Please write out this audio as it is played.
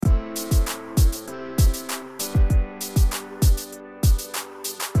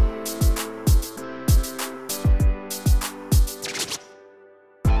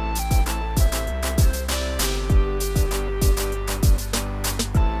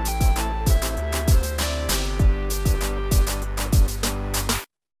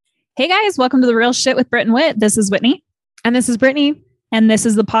Hey guys, welcome to The Real Shit with Britt and Whit. This is Whitney. And this is Brittany. And this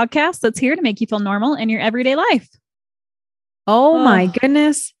is the podcast that's here to make you feel normal in your everyday life. Oh my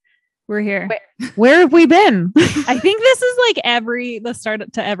goodness. We're here. Where have we been? I think this is like the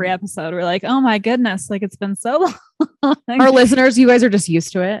start to every episode. We're like, oh my goodness, like it's been so long. Our listeners, you guys are just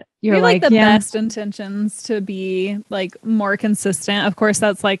used to it. You're like the best intentions to be like more consistent. Of course,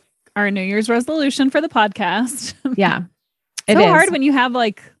 that's like our New Year's resolution for the podcast. Yeah. It's so hard when you have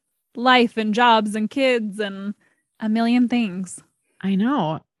like life and jobs and kids and a million things. I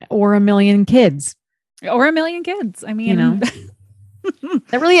know. Or a million kids. I mean, you know,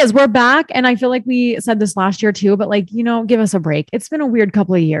 it really is. We're back. And I feel like we said this last year too, but like, you know, give us a break. It's been a weird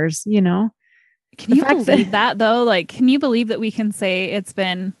couple of years, you know? Can you believe that though? Like, can you believe that we can say it's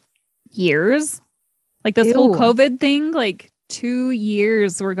been years? Like this whole COVID thing, like 2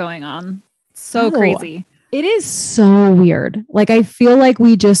 years were going on. So crazy. It is so weird. Like, I feel like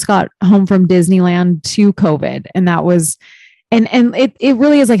we just got home from Disneyland to COVID. And that was, and it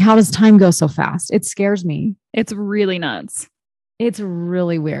really is like, how does time go so fast? It scares me. It's really nuts. It's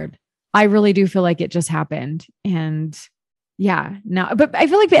really weird. I really do feel like it just happened. And yeah, now, but I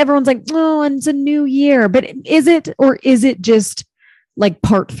feel like everyone's like, oh, and it's a new year, but is it, or is it just like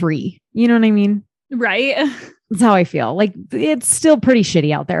part 3? You know what I mean? Right. That's how I feel. Like it's still pretty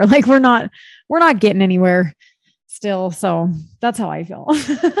shitty out there. Like we're not getting anywhere still. So that's how I feel.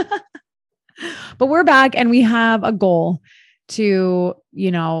 But we're back and we have a goal to,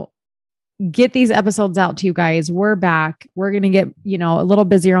 you know, get these episodes out to you guys. We're back. We're going to get, you know, a little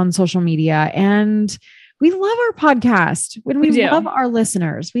busier on social media, and we love our podcast. When we love our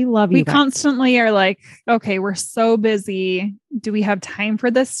listeners, we love you. We constantly are like, okay, we're so busy. Do we have time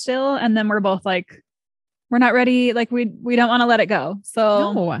for this still? And then we're both like, we're not ready. Like we don't want to let it go.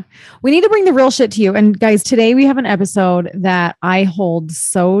 So no, we need to bring the real shit to you. And guys, today we have an episode that I hold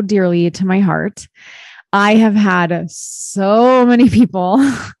so dearly to my heart. I have had so many people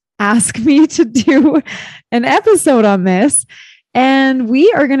ask me to do an episode on this, and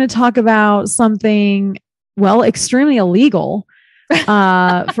we are going to talk about something, well, extremely illegal.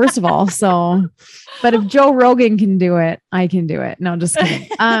 First of all, but if Joe Rogan can do it, I can do it. No, just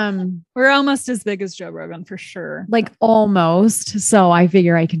kidding. We're almost as big as Joe Rogan for sure. Like almost. So I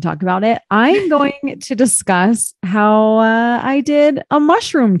figure I can talk about it. I'm going to discuss how I did a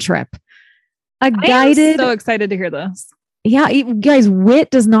mushroom trip. I'm so excited to hear this. Yeah, guys,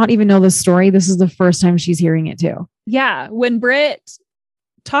 Whit does not even know this story. This is the first time she's hearing it too. Yeah. When Britt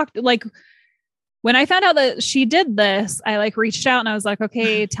talked, like when I found out that she did this, I like reached out and I was like,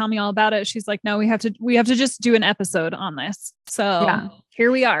 okay, tell me all about it. She's like, no, we have to just do an episode on this. So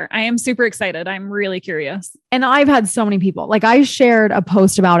Here we are. I am super excited. I'm really curious. And I've had so many people, like I shared a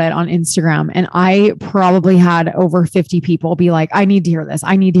post about it on Instagram, and I probably had over 50 people be like, I need to hear this.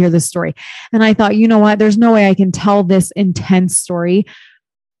 I need to hear this story. And I thought, you know what? There's no way I can tell this intense story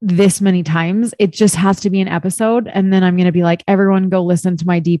this many times. It just has to be an episode. And then I'm going to be like, everyone go listen to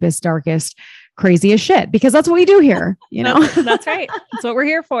my deepest, darkest, craziest shit, because that's what we do here. You know, that's right. That's what we're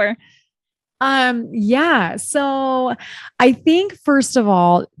here for. Yeah. So I think first of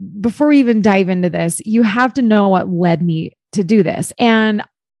all, before we even dive into this, you have to know what led me to do this. And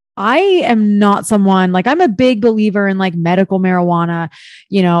I am not someone like, I'm a big believer in like medical marijuana,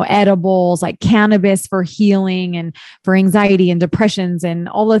 you know, edibles, like cannabis for healing and for anxiety and depressions and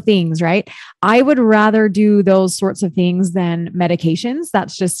all the things, right? I would rather do those sorts of things than medications.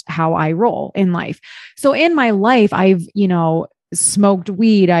 That's just how I roll in life. So in my life, I've, you know, smoked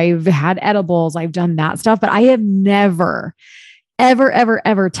weed, I've had edibles, I've done that stuff, but I have never,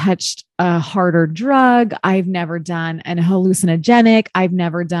 ever touched a harder drug. I've never done an hallucinogenic. I've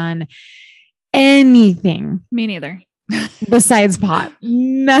never done anything. Me neither. Besides pot.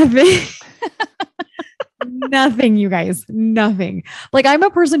 Nothing. Nothing, you guys. Nothing. Like I'm a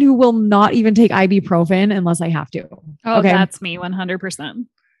person who will not even take ibuprofen unless I have to. Oh, okay? That's me 100%.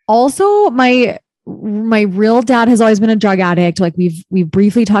 Also, my real dad has always been a drug addict. Like we've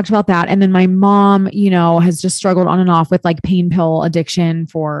briefly talked about that. And then my mom, you know, has just struggled on and off with like pain pill addiction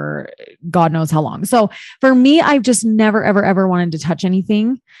for God knows how long. So for me, I've just never, ever wanted to touch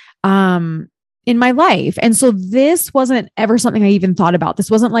anything, in my life. And so this wasn't ever something I even thought about.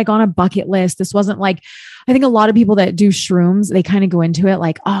 This wasn't like on a bucket list. This wasn't like, I think a lot of people that do shrooms, they kind of go into it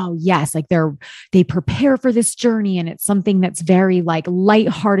like, oh yes, like they prepare for this journey and it's something that's very like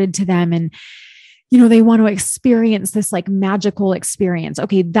lighthearted to them. And you know, they want to experience this like magical experience.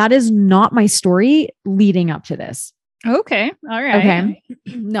 Okay. That is not my story leading up to this. Okay. All right. Okay.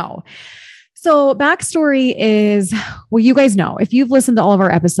 No. So backstory is, well, you guys know, if you've listened to all of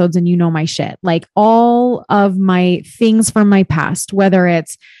our episodes and you know my shit, like all of my things from my past, whether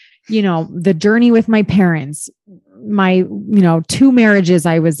it's the journey with my parents, my, 2 marriages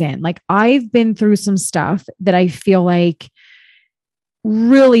I was in. Like I've been through some stuff that I feel like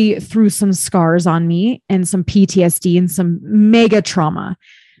really threw some scars on me and some PTSD and some mega trauma.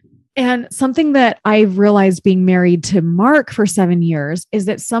 And something that I've realized being married to Mark for 7 years is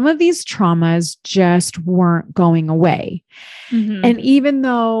that some of these traumas just weren't going away. Mm-hmm. And even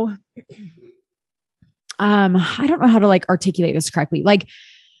though, I don't know how to like articulate this correctly, like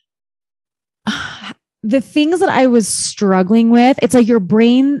the things that I was struggling with, it's like your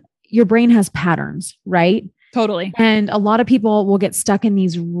brain has patterns, right? Totally. And a lot of people will get stuck in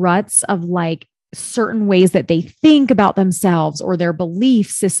these ruts of like certain ways that they think about themselves or their belief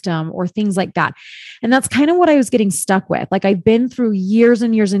system or things like that. And that's kind of what I was getting stuck with. Like I've been through years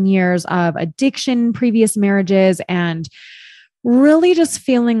and years and years of addiction, previous marriages, and really just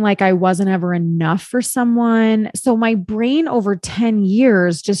feeling like I wasn't ever enough for someone. So my brain over 10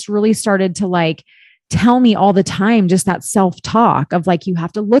 years just really started to like tell me all the time, just that self-talk of like, you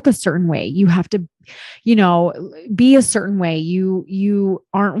have to look a certain way. You have to, be a certain way. You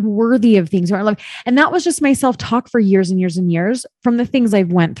aren't worthy of things you aren't loved. And that was just my self-talk for years and years and years from the things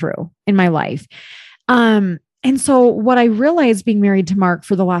I've went through in my life. And so what I realized being married to Mark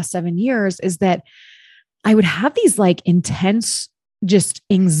for the last 7 years is that I would have these like intense just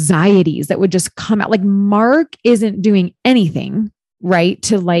anxieties that would just come out. Like Mark isn't doing anything right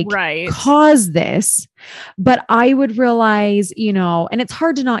to like cause this, but I would realize, and it's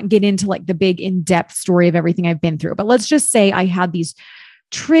hard to not get into like the big in-depth story of everything I've been through, but let's just say I had these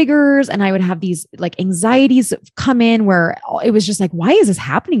triggers and I would have these like anxieties come in where it was just like, why is this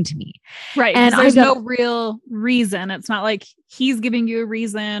happening to me? Right. And there's no real reason. It's not like he's giving you a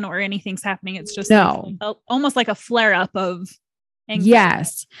reason or anything's happening. It's just almost like a flare up of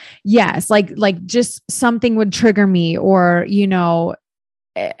anxiety. Yes. Like just something would trigger me or,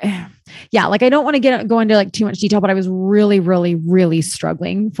 like I don't want to go into like too much detail, but I was really, really, really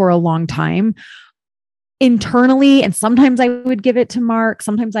struggling for a long time internally. And sometimes I would give it to Mark.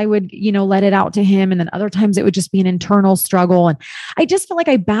 Sometimes I would, let it out to him. And then other times it would just be an internal struggle. And I just felt like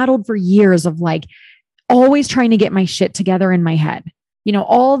I battled for years of like always trying to get my shit together in my head.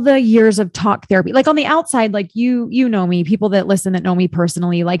 All the years of talk therapy, like on the outside, like you know me, people that listen that know me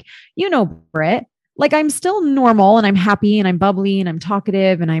personally, like, Britt, like I'm still normal and I'm happy and I'm bubbly and I'm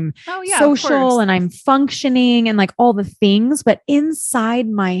talkative and I'm social and I'm functioning and like all the things. But inside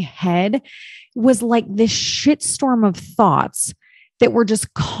my head was like this shitstorm of thoughts that were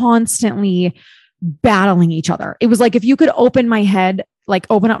just constantly battling each other. It was like, if you could open my head, like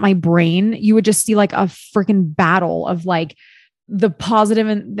open up my brain, you would just see like a freaking battle of like the positive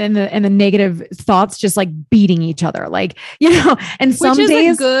and the negative thoughts just like beating each other. Like, and some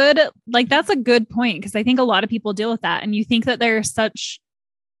days is that's a good point. Cause I think a lot of people deal with that and you think that they're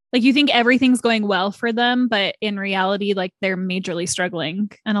you think everything's going well for them, but in reality, like they're majorly struggling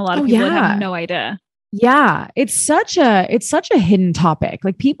and a lot of people would have no idea. Yeah. It's such a hidden topic.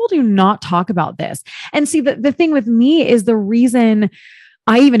 Like people do not talk about this. And see, the thing with me is the reason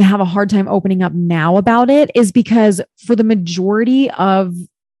I even have a hard time opening up now about it is because for the majority of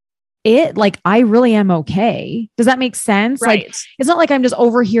it, like I really am okay. Does that make sense? Right. Like, it's not like I'm just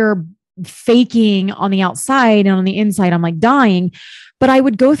over here faking on the outside and on the inside, I'm like dying, but I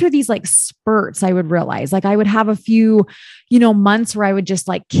would go through these like spurts. I would realize like I would have a few, months where I would just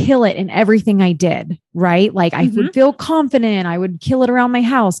like kill it in everything I did. Right. Like I would feel confident. I would kill it around my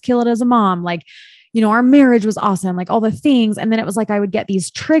house, kill it as a mom. Like, our marriage was awesome, like all the things. And then it was like, I would get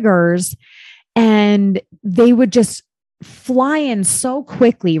these triggers and they would just fly in so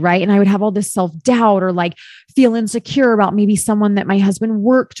quickly. Right. And I would have all this self-doubt or like feel insecure about maybe someone that my husband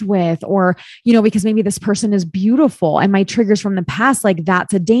worked with, or, because maybe this person is beautiful and my triggers from the past, like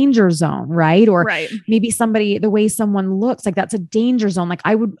that's a danger zone. Right. Or maybe the way someone looks, like that's a danger zone. Like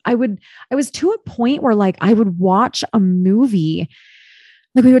I was to a point where like I would watch a movie.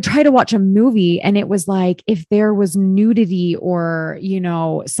 Like we would try to watch a movie and it was like, if there was nudity or,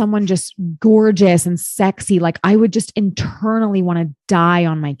 someone just gorgeous and sexy, like I would just internally want to die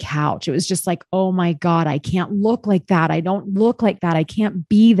on my couch. It was just like, oh my God, I can't look like that. I don't look like that. I can't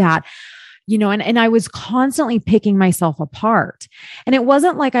be that, and I was constantly picking myself apart. And it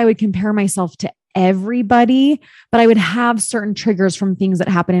wasn't like I would compare myself to everybody, but I would have certain triggers from things that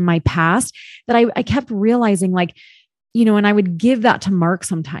happened in my past that I kept realizing like, and I would give that to Mark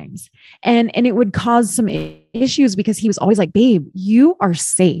sometimes and it would cause some issues because he was always like, babe, you are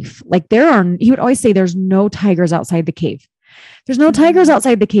safe. Like he would always say, there's no tigers outside the cave. There's no tigers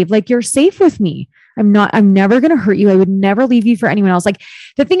outside the cave. Like you're safe with me. I'm never going to hurt you. I would never leave you for anyone else. Like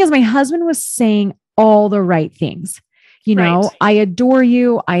the thing is, my husband was saying all the right things. You know, Right. I adore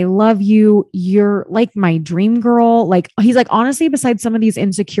you. I love you. You're like my dream girl. Like, he's like, honestly, besides some of these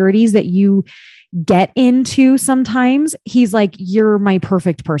insecurities that you get into sometimes, he's like, you're my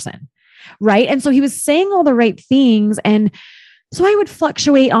perfect person. Right. And so he was saying all the right things. And so I would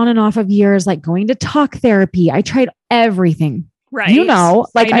fluctuate on and off of years, like going to talk therapy. I tried everything. Right. You know,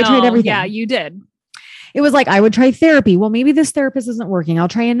 like I tried everything. Yeah, you did. It was like, I would try therapy. Well, maybe this therapist isn't working. I'll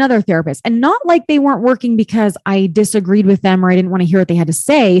try another therapist. And not like they weren't working because I disagreed with them or I didn't want to hear what they had to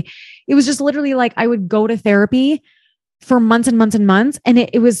say. It was just literally like, I would go to therapy for months and months and months. And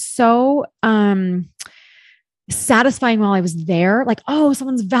it was so, satisfying while I was there. Like, oh,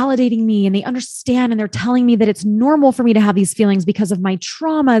 someone's validating me and they understand and they're telling me that it's normal for me to have these feelings because of my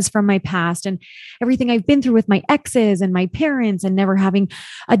traumas from my past and everything I've been through with my exes and my parents and never having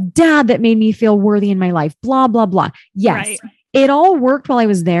a dad that made me feel worthy in my life, blah, blah, blah. Yes, Right. It all worked while I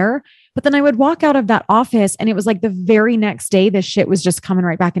was there. But then I would walk out of that office and it was like the very next day, this shit was just coming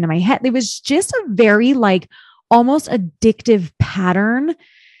right back into my head. It was just a very like almost addictive pattern,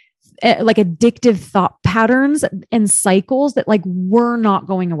 like addictive thought patterns and cycles that like were not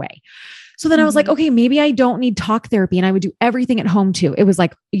going away. So then I was like, okay, maybe I don't need talk therapy. And I would do everything at home too. It was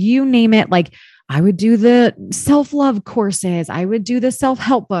like, you name it. Like I would do the self-love courses. I would do the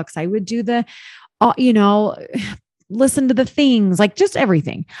self-help books. I would do the, listen to the things, like just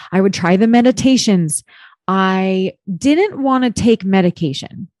everything. I would try the meditations. I didn't want to take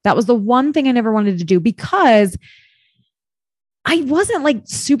medication. That was the one thing I never wanted to do because I wasn't like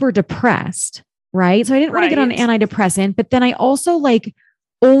super depressed, right? So I didn't want to get on antidepressant, but then I also like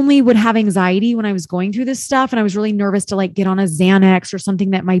only would have anxiety when I was going through this stuff. And I was really nervous to like get on a Xanax or something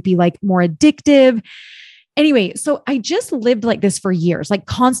that might be like more addictive. Anyway, so I just lived like this for years, like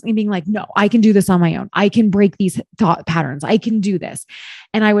constantly being like, no, I can do this on my own. I can break these thought patterns. I can do this.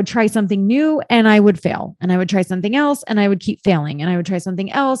 And I would try something new and I would fail. And I would try something else and I would keep failing. And I would try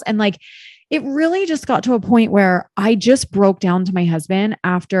something else. And like, it really just got to a point where I just broke down to my husband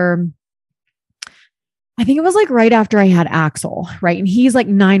after, I think it was like right after I had Axel, right? And he's like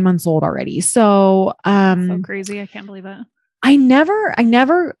 9 months old already. So, so crazy. I can't believe it. I never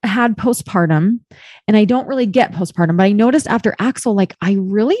had postpartum and I don't really get postpartum, but I noticed after Axel, like I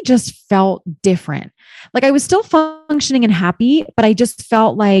really just felt different. Like I was still functioning and happy, but I just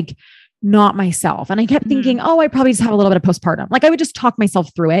felt like not myself. And I kept thinking, oh, I probably just have a little bit of postpartum. Like I would just talk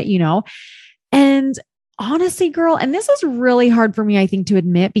myself through it, you know? And honestly, girl, and this is really hard for me, I think, to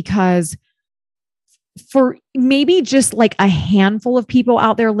admit, because for maybe just like a handful of people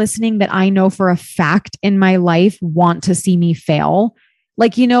out there listening that I know for a fact in my life want to see me fail.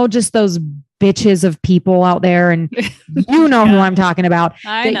 Like, you know, just those bitches of people out there. And you know who I'm talking about.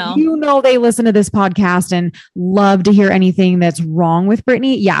 I know. You know, they listen to this podcast and love to hear anything that's wrong with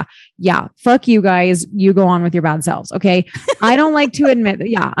Brittany. Yeah. Fuck you guys. You go on with your bad selves. Okay. I don't like to admit that.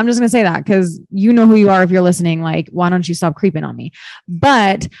 Yeah. I'm just going to say that because you know who you are if you're listening. Like, why don't you stop creeping on me?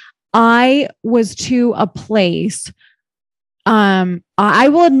 But I was to a place. I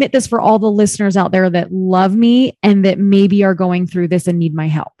will admit this for all the listeners out there that love me and that maybe are going through this and need my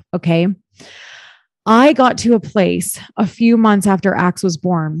help. Okay. I got to a place a few months after Axe was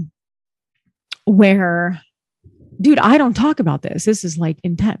born where, dude, I don't talk about this. This is like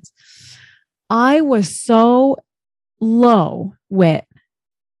intense. I was so low with,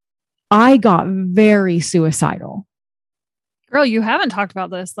 I got very suicidal. Girl, you haven't talked about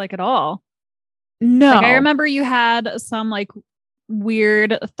this like at all. No. Like, I remember you had some like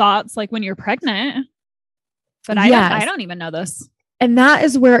weird thoughts like when you're pregnant, but I don't even know this. And that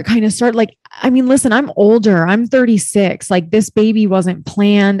is where it kind of started. Like, I mean, listen, I'm older. I'm 36. Like this baby wasn't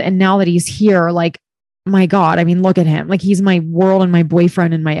planned. And now that he's here, like, my God, I mean, look at him. Like he's my world and my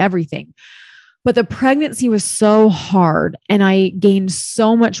boyfriend and my everything. But the pregnancy was so hard and I gained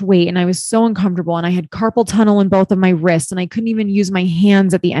so much weight and I was so uncomfortable and I had carpal tunnel in both of my wrists and I couldn't even use my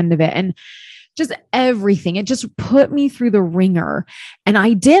hands at the end of it. And just everything. It just put me through the ringer. And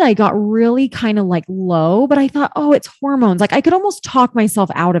I got really kind of like low, but I thought, oh, it's hormones. Like I could almost talk myself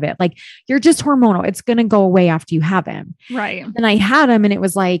out of it. Like you're just hormonal. It's going to go away after you have him. Right. And I had him and it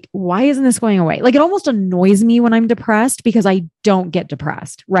was like, why isn't this going away? Like it almost annoys me when I'm depressed because I don't get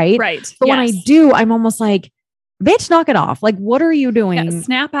depressed. Right. Right. But when I do, I'm almost like, bitch, knock it off. Like, what are you doing? Yeah,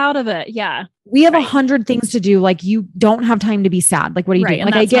 snap out of it. Yeah. We have 100 things to do. Like you don't have time to be sad. Like, what are you doing?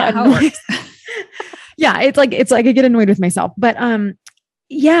 Like I get annoyed. Yeah. It's like I get annoyed with myself, but,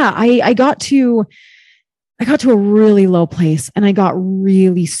 yeah, I got to a really low place and I got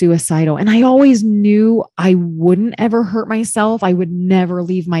really suicidal. And I always knew I wouldn't ever hurt myself. I would never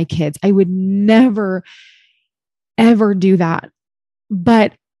leave my kids. I would never, ever do that.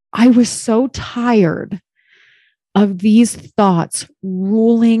 But I was so tired of these thoughts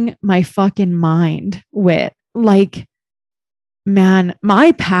ruling my fucking mind with like, man,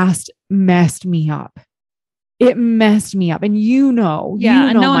 my past messed me up. It messed me up. And and no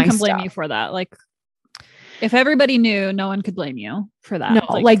one can blame stuff. you for that. Like, if everybody knew, no one could blame you for that.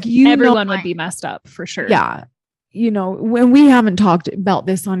 No, like everyone would be messed up for sure. Yeah. When we haven't talked about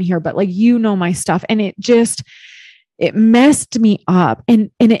this on here, but like, my stuff, and it messed me up. And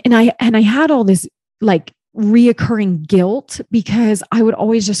I had all this like reoccurring guilt because I would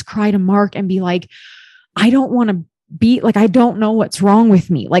always just cry to Mark and be like, I don't want to be like, I don't know what's wrong with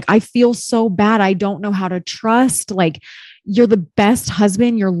me. Like, I feel so bad. I don't know how to trust. Like, you're the best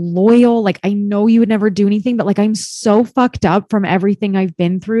husband. You're loyal. Like, I know you would never do anything, but like, I'm so fucked up from everything I've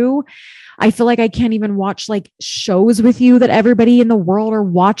been through. I feel like I can't even watch like shows with you that everybody in the world are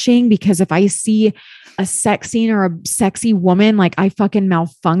watching, because if I see a sex scene or a sexy woman, like I fucking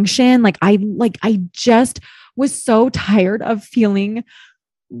malfunction. I just was so tired of feeling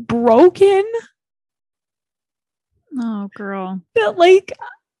broken. Oh, girl. That like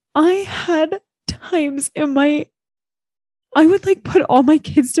I had times I would like put all my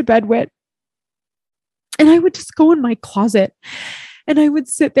kids to bed with, and I would just go in my closet and I would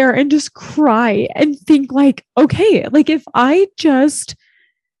sit there and just cry and think like, okay, like if I just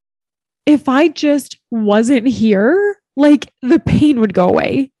wasn't here, like the pain would go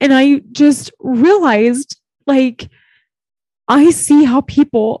away. And I just realized like, I see how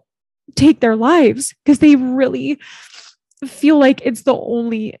people take their lives because they really feel like it's the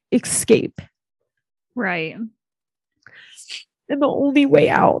only escape. Right. And the only way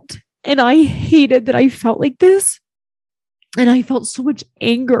out. And I hated that I felt like this. And I felt so much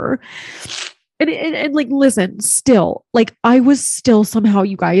anger. And like, listen, still, like I was still somehow,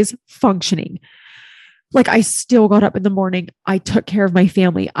 you guys, functioning. Like I still got up in the morning. I took care of my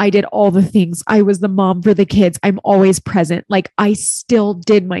family. I did all the things. I was the mom for the kids. I'm always present. Like I still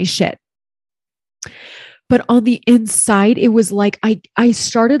did my shit. But on the inside, it was like, I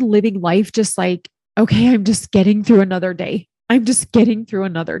started living life just like, okay, I'm just getting through another day. I'm just getting through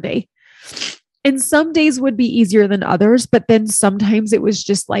another day. And some days would be easier than others. But then sometimes it was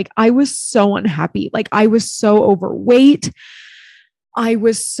just like, I was so unhappy. Like I was so overweight. I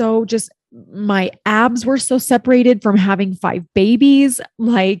was so my abs were so separated from having 5 babies.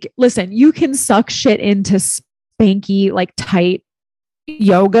 Like, listen, you can suck shit into spanky, like tight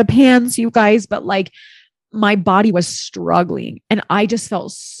yoga pants, you guys, but like my body was struggling and I just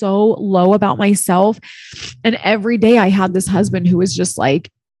felt so low about myself. And every day I had this husband who was just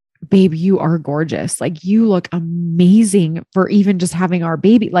like, babe, you are gorgeous. Like you look amazing for even just having our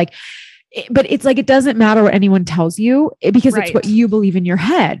baby. Like, but it's like, it doesn't matter what anyone tells you because it's what you believe in your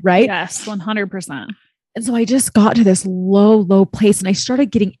head. Right. Yes. 100%. And so I just got to this low place and I started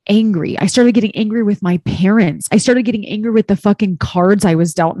getting angry. I started getting angry with my parents. I started getting angry with the fucking cards I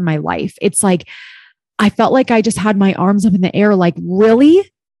was dealt in my life. It's like, I felt like I just had my arms up in the air. Like, really?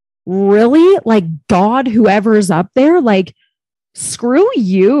 Like God, whoever's up there, like, screw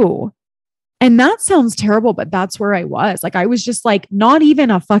you. And that sounds terrible, but that's where I was. Like, I was just like, not even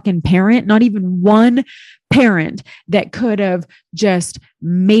a fucking parent, not even one parent that could have just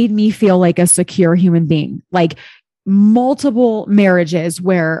made me feel like a secure human being. Like multiple marriages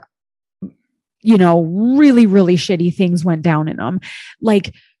where, really, really shitty things went down in them.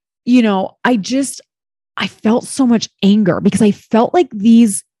 Like, I felt so much anger because I felt like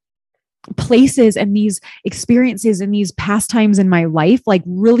these places and these experiences and these pastimes in my life, like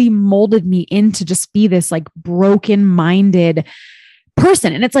really molded me into just be this like broken minded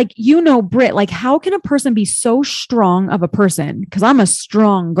person. And it's like, Britt, like how can a person be so strong of a person? Cause I'm a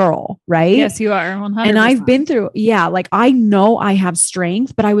strong girl, right? Yes, you are. 100%. And I've been through, like I know I have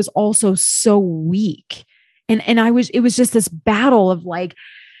strength, but I was also so weak. And it was just this battle of like,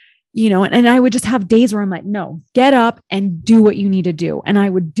 and I would just have days where I'm like, no, get up and do what you need to do. And I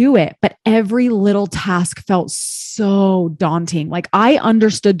would do it. But every little task felt so daunting. Like I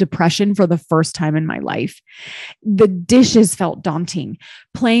understood depression for the first time in my life. The dishes felt daunting.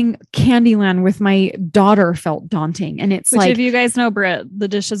 Playing Candyland with my daughter felt daunting. And it's like, if you guys know Britt, the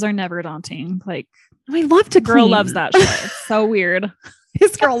dishes are never daunting. Like I love to clean. Girl loves that shit. It's so weird.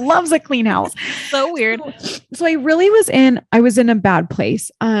 This girl loves a clean house. So weird. So I really was in a bad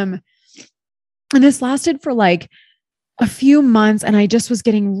place. And this lasted for like a few months and I just was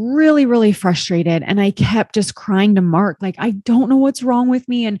getting really, really frustrated. And I kept just crying to Mark, like, I don't know what's wrong with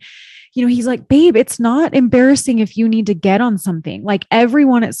me. And, he's like, babe, it's not embarrassing if you need to get on something. Like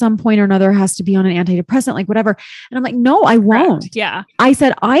everyone at some point or another has to be on an antidepressant, like whatever. And I'm like, no, I won't. Correct. Yeah. I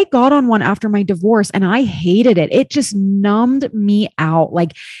said, I got on one after my divorce and I hated it. It just numbed me out.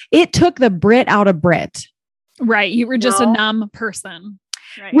 Like it took the Brit out of Brit. Right. You were just a numb person.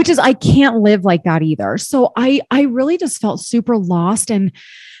 Right. Which is, I can't live like that either. So I really just felt super lost. And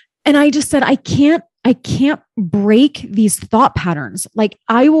I just said, I can't break these thought patterns. Like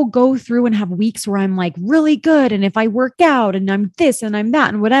I will go through and have weeks where I'm like really good. And if I work out and I'm this and I'm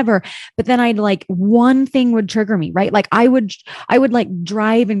that and whatever, but then I'd like one thing would trigger me, right? Like I would like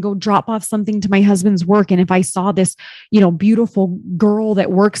drive and go drop off something to my husband's work. And if I saw this, beautiful girl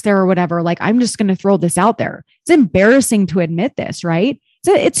that works there or whatever, like I'm just going to throw this out there. It's embarrassing to admit this, right?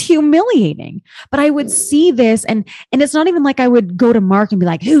 So it's humiliating, but I would see this and it's not even like I would go to Mark and be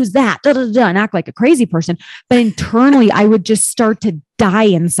like, who's that? Da, da, da, and act like a crazy person. But internally, I would just start to die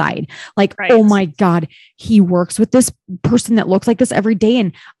inside. Like, right. Oh my God, he works with this person that looks like this every day.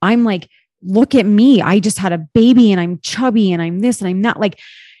 And I'm like, look at me. I just had a baby and I'm chubby and I'm this and I'm not like,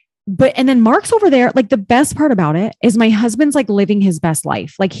 and then Mark's over there. Like the best part about it is my husband's like living his best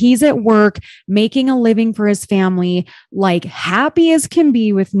life. Like he's at work, making a living for his family, like happy as can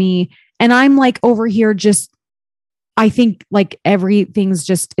be with me. And I'm like over here, just, I think like everything's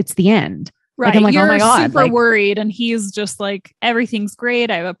just, it's the end. Right. Like, I'm like, you're oh my God, super like, worried. And he's just like, everything's great.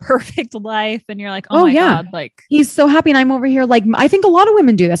 I have a perfect life. And you're like, oh my God, like he's so happy. And I'm over here. Like, I think a lot of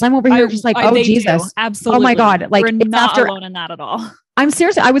women do this. I'm over here just like, oh Jesus. Do. Absolutely. Oh my God. Like we're not alone in that at all. I'm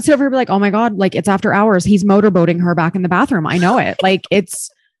serious. I would sit over here and be like, oh my God, like it's after hours. He's motorboating her back in the bathroom. I know it. Like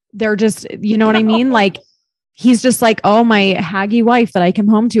they're just, you know what I mean? Like he's just like, oh, my haggy wife that I come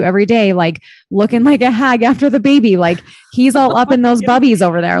home to every day, like looking like a hag after the baby. Like he's all up in those bubbies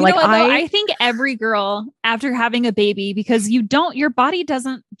over there. Like I think every girl after having a baby, because your body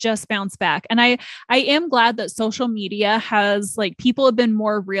doesn't just bounce back. And I am glad that social media has like, people have been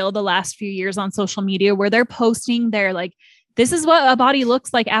more real the last few years on social media where they're posting their like, this is what a body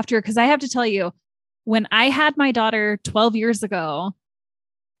looks like after. Cause I have to tell you, when I had my daughter 12 years ago,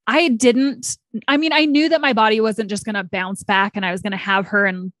 I knew that my body wasn't just going to bounce back and I was going to have her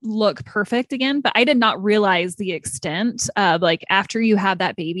and look perfect again, but I did not realize the extent of like, after you have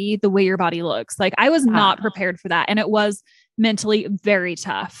that baby, the way your body looks. Like I was not prepared for that. And it was mentally very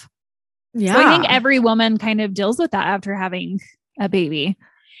tough. Yeah. So I think every woman kind of deals with that after having a baby.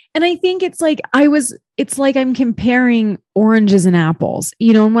 And I think it's like I'm comparing oranges and apples,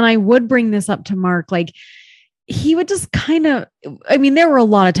 and when I would bring this up to Mark, like he would just kind of, there were a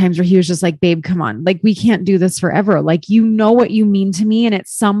lot of times where he was just like, babe, come on, like we can't do this forever. Like, you know what you mean to me. And at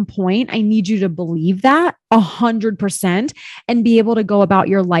some point I need you to believe that 100% and be able to go about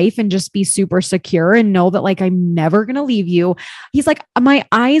your life and just be super secure and know that like, I'm never going to leave you. He's like, my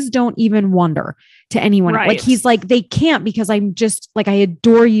eyes don't even wander to anyone. Right. Like he's like, they can't, because I'm just like, I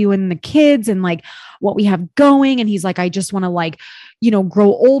adore you and the kids and like what we have going. And he's like, I just want to like, grow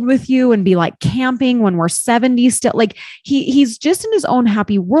old with you and be like camping when we're 70 still. Like he's just in his own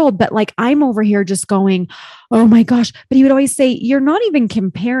happy world. But like, I'm over here just going, oh my gosh. But he would always say, you're not even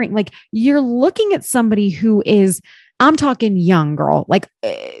comparing, like you're looking at somebody who is, I'm talking young girl, like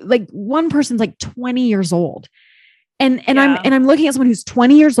one person's like 20 years old. And I'm looking at someone who's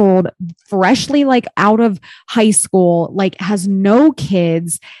 20 years old, freshly like out of high school, like has no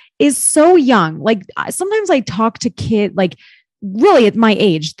kids, is so young. Like sometimes I talk to kids, like really at my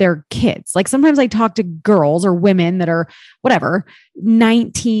age, they're kids. Like sometimes I talk to girls or women that are whatever,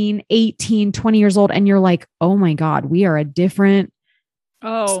 19, 18, 20 years old. And you're like, oh my God, we are a different.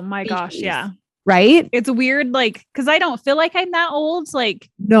 Oh my gosh. Yeah. Right. It's weird. Like, cause I don't feel like I'm that old. Like,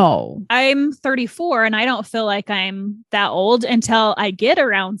 no, I'm 34 and I don't feel like I'm that old until I get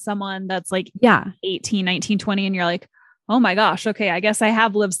around someone that's like 18, 19, 20. And you're like, oh my gosh. Okay. I guess I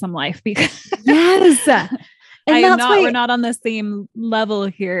have lived some life because yes. And we're not on the same level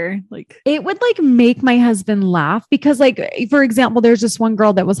here. Like it would like make my husband laugh because like, for example, there's this one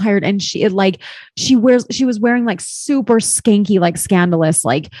girl that was hired and she was wearing like super skanky, like scandalous,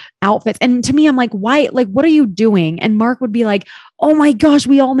 like outfits. And to me, I'm like, why, like, what are you doing? And Mark would be like, oh my gosh,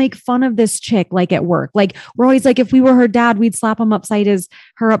 we all make fun of this chick, like at work. Like we're always like, if we were her dad, we'd slap him upside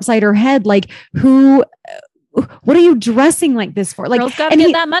her head. Like what are you dressing like this for? Like, girls gotta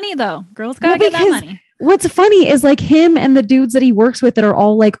get that money though. Girls gotta get that money. What's funny is like him and the dudes that he works with that are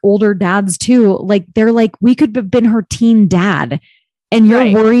all like older dads too. Like they're like, we could have been her teen dad. And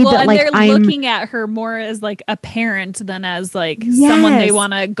you're worried that like they're looking at her more as like a parent than as like someone they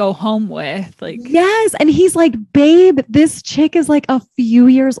want to go home with. Like, yes. And he's like, babe, this chick is like a few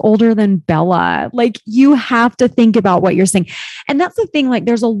years older than Bella. Like you have to think about what you're saying. And that's the thing. Like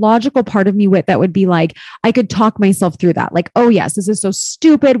there's a logical part of me that would be like, I could talk myself through that. Like, oh yes, this is so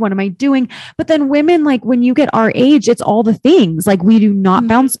stupid. What am I doing? But then women, like when you get our age, it's all the things like we do not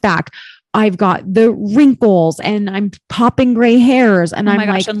bounce back. I've got the wrinkles and I'm popping gray hairs and Oh I'm my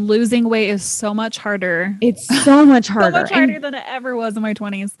gosh, like, and losing weight is so much harder. it's so much harder. So much harder than it ever was in my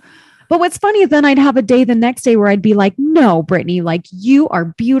 20s. But what's funny is then I'd have a day the next day where I'd be like, no, Brittany, like you are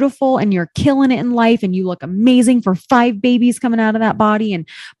beautiful and you're killing it in life and you look amazing for 5 babies coming out of that body and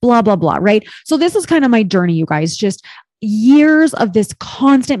blah, blah, blah. Right. So this is kind of my journey, you guys, just years of this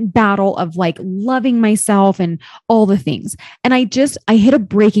constant battle of like loving myself and all the things. And I hit a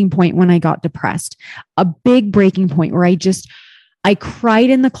breaking point when I got depressed, a big breaking point where I cried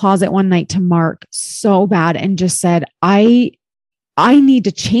in the closet one night to Mark so bad and just said, I need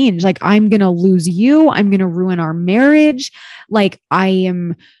to change. Like, I'm going to lose you. I'm going to ruin our marriage. Like, I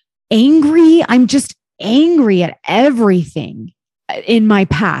am angry. I'm just angry at everything in my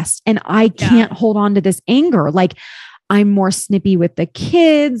past. And I can't hold on to this anger. Like, I'm more snippy with the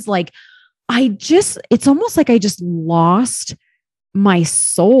kids. Like, it's almost like I just lost my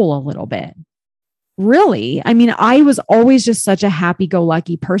soul a little bit. Really. I mean, I was always just such a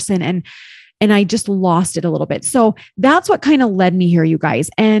happy-go-lucky person. And I just lost it a little bit. So that's what kind of led me here, you guys.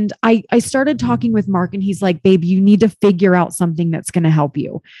 And I started talking with Mark and he's like, babe, you need to figure out something that's going to help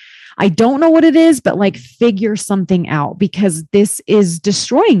you. I don't know what it is, but like figure something out because this is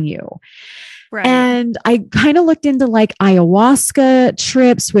destroying you. Right. And I kind of looked into like ayahuasca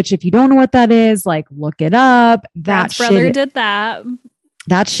trips, which if you don't know what that is, like look it up. That brother did that.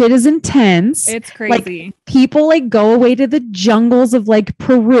 That shit is intense. It's crazy. Like, people like go away to the jungles of like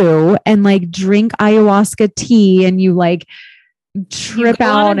Peru and like drink ayahuasca tea and you like trip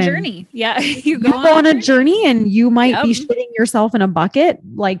out on a journey. Yeah. You go on a journey and you might be shitting yourself in a bucket,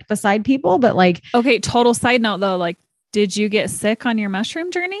 like beside people, but like, okay. Total side note though. Like, did you get sick on your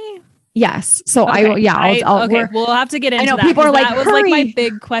mushroom journey? Yes. So okay. We'll have to get into that. People are like, that was like my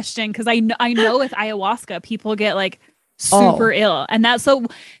big question. Cause I know with ayahuasca, people get like super ill. And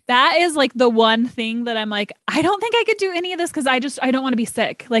that is like the one thing that I'm like, I don't think I could do any of this because I don't want to be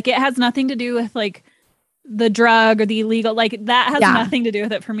sick. Like it has nothing to do with like the drug or the illegal, like that has nothing to do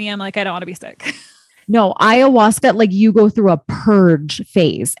with it for me. I'm like, I don't want to be sick. No, ayahuasca, like you go through a purge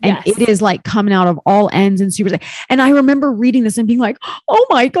phase and it is like coming out of all ends and super. And I remember reading this and being like, oh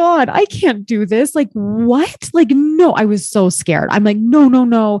my God, I can't do this. Like what? Like, no, I was so scared. I'm like,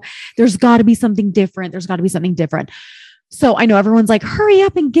 no. There's gotta be something different. So I know everyone's like, hurry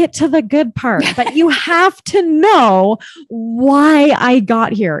up and get to the good part, but you have to know why I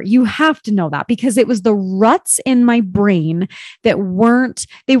got here. You have to know that because it was the ruts in my brain that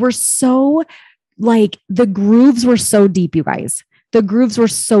they were so like the grooves were so deep, you guys. The grooves were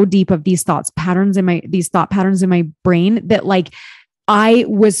so deep of these thought patterns in my brain that like I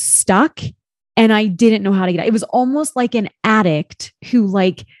was stuck and I didn't know how to get out. It was almost like an addict who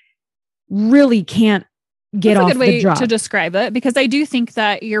like really can't get off the drug. That's a good way to describe it, because I do think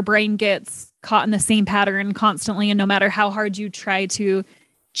that your brain gets caught in the same pattern constantly. And no matter how hard you try to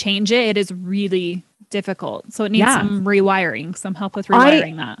change it, it is really difficult. So it needs some rewiring, some help with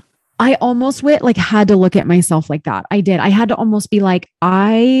rewiring that. I almost had to look at myself like that. I did. I had to almost be like,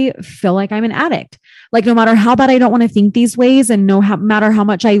 I feel like I'm an addict. Like no matter how bad I don't want to think these ways and no matter how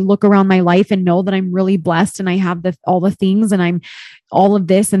much I look around my life and know that I'm really blessed and I have all the things and I'm all of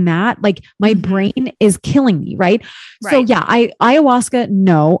this and that, like my brain is killing me. Right. So yeah, ayahuasca,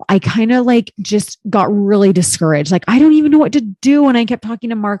 no, I kind of like just got really discouraged. Like, I don't even know what to do. And I kept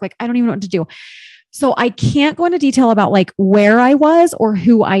talking to Mark, like, I don't even know what to do. So I can't go into detail about like where I was or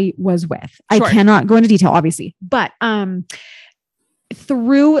who I was with. Sure. I cannot go into detail, obviously, but,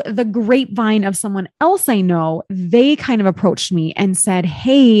 through the grapevine of someone else I know, they kind of approached me and said,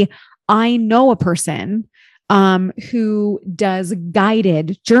 hey, I know a person, who does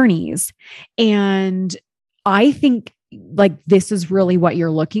guided journeys. And I think like, this is really what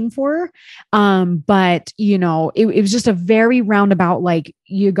you're looking for. But you know, it was just a very roundabout, like,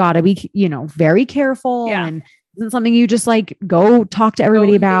 you gotta be, very careful and isn't something you just like go talk to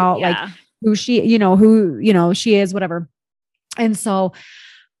everybody about, like who she is, whatever. And so,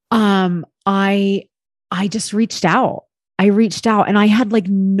 I just reached out. And I had like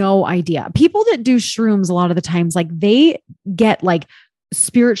no idea. People that do shrooms a lot of the times, like they get like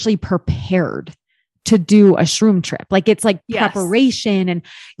spiritually prepared to do a shroom trip. Like it's like preparation, and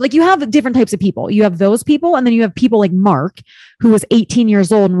like you have different types of people. You have those people. And then you have people like Mark, who was 18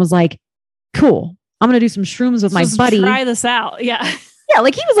 years old and was like, cool, I'm going to do some shrooms with my buddy. Try this out. Yeah. Yeah.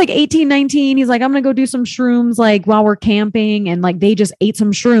 Like he was like 18, 19. He's like, I'm going to go do some shrooms like while we're camping. And like, they just ate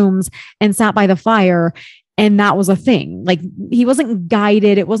some shrooms and sat by the fire. And that was a thing. Like he wasn't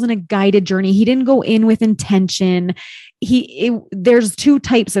guided. It wasn't a guided journey. He didn't go in with intention. There's two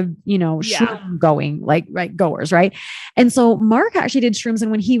types of, shroom going, like, right, goers. Right. And so Mark actually did shrooms. And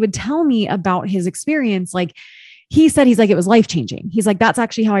when he would tell me about his experience, like he said, he's like, it was life-changing. He's like, that's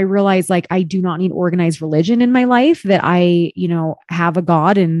actually how I realized, like, I do not need organized religion in my life, that I, have a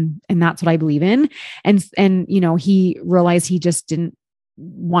God and that's what I believe in. And, he realized he just didn't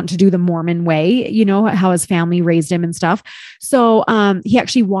want to do the Mormon way, how his family raised him and stuff. So, he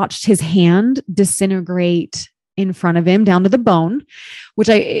actually watched his hand disintegrate in front of him down to the bone, which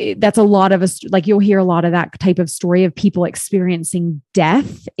that's a lot of us, like you'll hear a lot of that type of story of people experiencing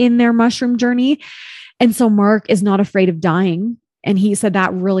death in their mushroom journey. And so Mark is not afraid of dying. And he said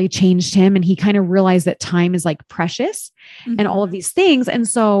that really changed him. And he kind of realized that time is like precious and all of these things. And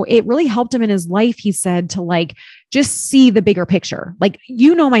so it really helped him in his life, he said, to like, just see the bigger picture. Like,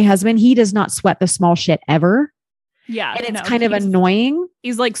 my husband, he does not sweat the small shit ever. Yeah. And it's kind of annoying.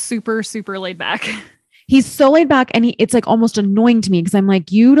 He's like super, super laid back. He's so laid back, and it's like almost annoying to me because I'm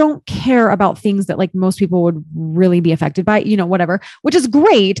like, you don't care about things that like most people would really be affected by, whatever, which is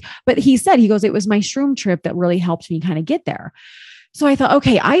great. But he goes, it was my shroom trip that really helped me kind of get there. So I thought,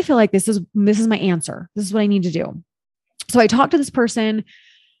 okay, I feel like this is my answer. This is what I need to do. So I talked to this person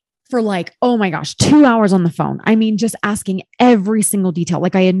for like, oh my gosh, 2 hours on the phone. I mean, just asking every single detail.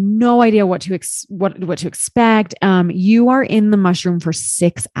 Like I had no idea what to expect. You are in the mushroom for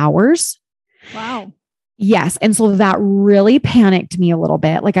 6 hours. Wow. Yes. And so that really panicked me a little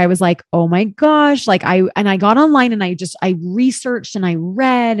bit. Like I was like, oh my gosh, like I got online and I researched and I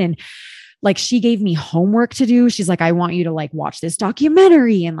read, and like, she gave me homework to do. She's like, I want you to like watch this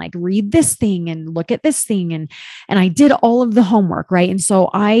documentary and like read this thing and look at this thing. And I did all of the homework. Right. And so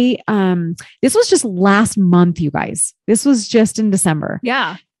this was just last month, you guys, this was just in December.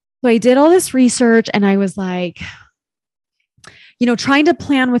 Yeah. So I did all this research and I was like, trying to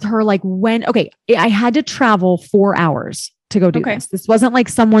plan with her, like I had to travel 4 hours to go do this. This wasn't like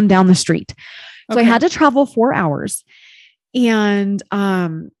someone down the street. So I had to travel 4 hours. And,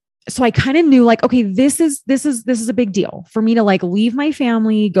 so I kind of knew like, okay, this is a big deal for me to like leave my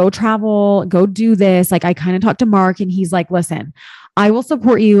family, go travel, go do this. Like I kind of talked to Mark and he's like, listen, I will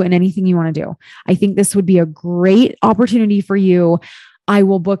support you in anything you want to do. I think this would be a great opportunity for you. I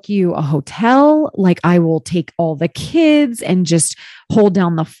will book you a hotel. Like I will take all the kids and just hold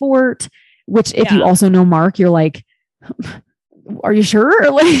down the fort, which if you also know Mark, you're like, are you sure?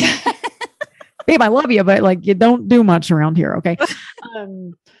 Like, babe, I love you, but like, you don't do much around here. Okay.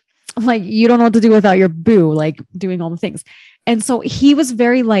 Like you don't know what to do without your boo, like doing all the things. And so he was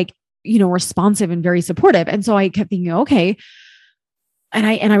very like, responsive and very supportive. And so I kept thinking, okay. And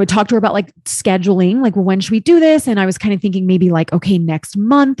I would talk to her about like scheduling, like, well, when should we do this? And I was kind of thinking maybe like, okay, next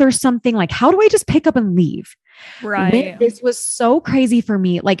month or something. Like, how do I just pick up and leave? Right. This was so crazy for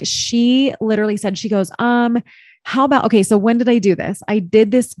me. Like she literally said, she goes, how about, okay, so when did I do this? I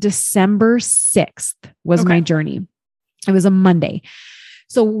did this December 6th was my journey. It was a Monday.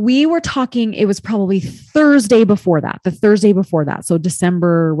 So we were talking, it was probably the Thursday before that. So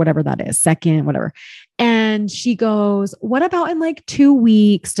December, whatever that is, 2nd, whatever. And she goes, what about in like 2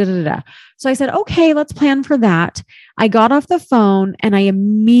 weeks? Da, da, da, da. So I said, okay, let's plan for that. I got off the phone and I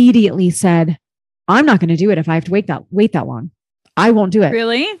immediately said, I'm not going to do it if I have to wait that long. I won't do it.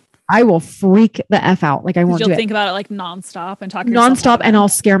 Really? I will freak the F out. Like I won't do it. You'll think about it like nonstop and talk nonstop and I'll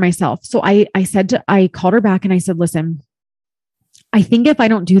scare myself. So I called her back and I said, listen, I think if I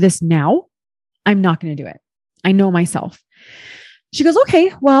don't do this now, I'm not going to do it. I know myself. She goes,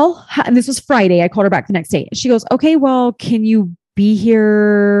 okay, well, and this was Friday. I called her back the next day. She goes, okay, well, can you be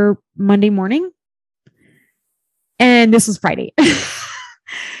here Monday morning? And this was Friday.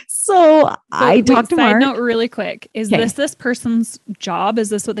 So I talked to Mark. Side note really quick. Is this person's job? Is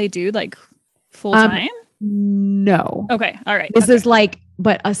this what they do? Like full time? No. Okay. All right. This is like,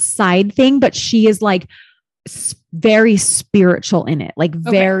 but a side thing, but she is like very spiritual in it, like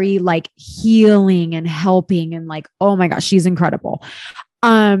very like healing and helping and like, oh my gosh, she's incredible.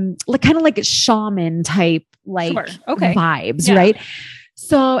 Like kind of like a shaman type, like vibes. Right.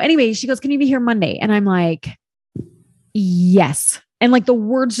 So anyway, she goes, can you be here Monday? And I'm like, yes. And like the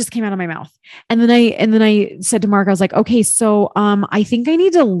words just came out of my mouth. And then I said to Mark, I was like, okay, so, I think I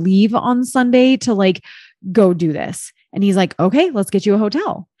need to leave on Sunday to like go do this. And he's like, okay, let's get you a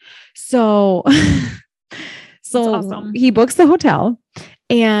hotel. So awesome. He books the hotel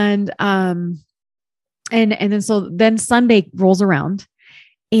and then Sunday rolls around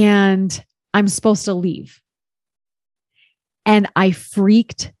and I'm supposed to leave. And I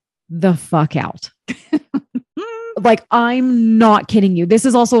freaked the fuck out. Like, I'm not kidding you. This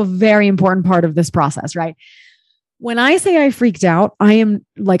is also a very important part of this process, right? When I say I freaked out, I am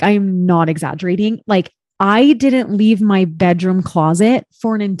not exaggerating. Like I didn't leave my bedroom closet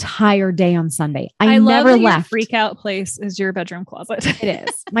for an entire day on Sunday. I love never that your left. freak out place is your bedroom closet. It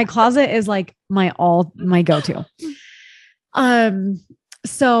is. My closet is like my go-to.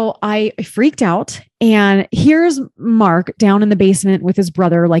 So I freaked out, and here's Mark down in the basement with his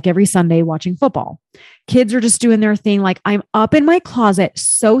brother, like every Sunday watching football. Kids are just doing their thing. Like I'm up in my closet,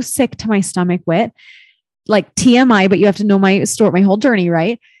 so sick to my stomach with, like TMI, but you have to know my whole journey,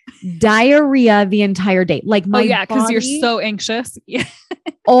 right? Diarrhea the entire day. Like my because you're so anxious. Yeah.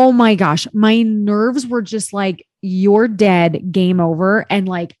 Oh my gosh. My nerves were just like, you're dead, game over, and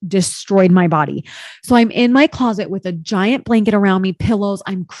like destroyed my body. So I'm in my closet with a giant blanket around me, pillows.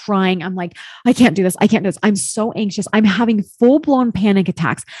 I'm crying. I'm like, I can't do this. I can't do this. I'm so anxious. I'm having full blown panic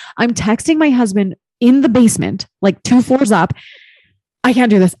attacks. I'm texting my husband in the basement, like 2 floors up. I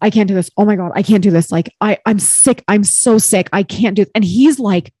can't do this. I can't do this. Oh my God. I can't do this. Like I'm sick. I'm so sick. I can't do it. And he's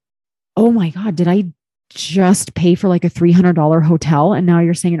like, oh my God, did I just pay for like a $300 hotel? And now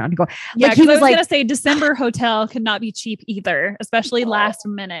you're saying you're not to go. Yeah. Like, he was like, going to say December hotel could not be cheap either, especially last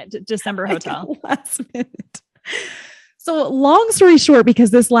minute December hotel. Last minute. So long story short,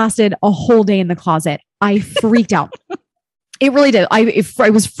 because this lasted a whole day in the closet, I freaked out. It really did. I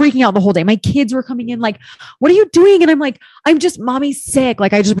was freaking out the whole day. My kids were coming in like, what are you doing? And I'm like, I'm just mommy's sick.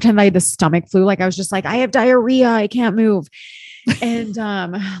 Like I just pretended I had the stomach flu. Like I was just like, I have diarrhea. I can't move. And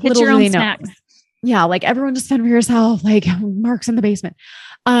get your own snacks. Yeah. Like everyone just fend for yourself. Like Mark's in the basement.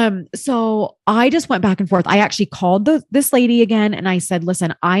 So I just went back and forth. I actually called this lady again. And I said,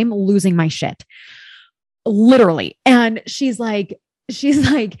 listen, I'm losing my shit. Literally. And she's like,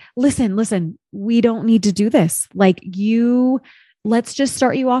 listen, we don't need to do this. Like let's just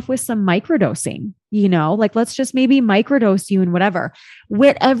start you off with some microdosing, like let's just maybe microdose you and whatever.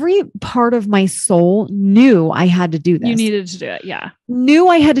 With every part of my soul knew I had to do this. You needed to do it. Yeah. Knew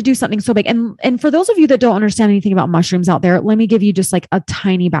I had to do something so big. And for those of you that don't understand anything about mushrooms out there, let me give you just like a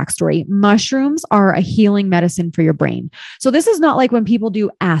tiny backstory. Mushrooms are a healing medicine for your brain. So this is not like when people do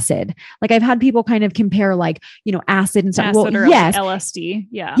acid. Like I've had people kind of compare like, acid and stuff. Acid or yes. Like LSD.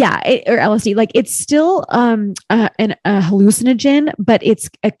 Yeah. Yeah. Or LSD. Like it's still a hallucinogen, but it's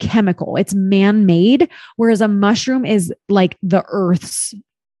a chemical. It's man-made. Whereas a mushroom is like the earth's,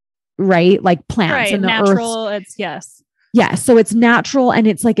 right? Like plants right. and the natural. earth's. It's yes. Yeah. So it's natural and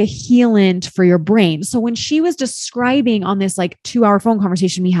it's like a healant for your brain. So when she was describing on this like 2-hour phone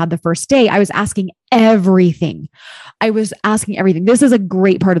conversation we had the first day, I was asking everything. This is a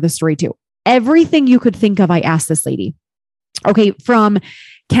great part of the story too. Everything you could think of, I asked this lady. Okay. From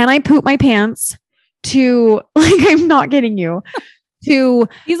can I poop my pants to like, I'm not kidding you. To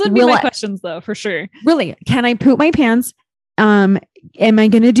these would be my questions though, for sure. Really, can I poop my pants? Am I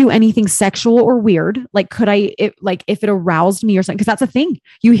going to do anything sexual or weird? Like, could I, if it aroused me or something? Because that's a thing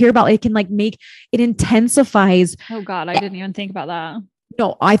you hear about. It can like it intensifies. Oh God, I didn't even think about that.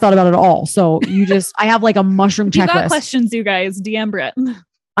 No, I thought about it all. So I have like a mushroom checklist. You got questions, you guys? DM Britt.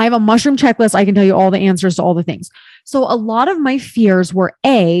 I have a mushroom checklist. I can tell you all the answers to all the things. So a lot of my fears were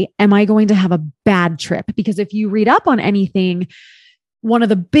am I going to have a bad trip? Because if you read up on anything, one of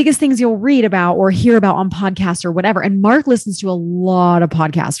the biggest things you'll read about or hear about on podcasts or whatever. And Mark listens to a lot of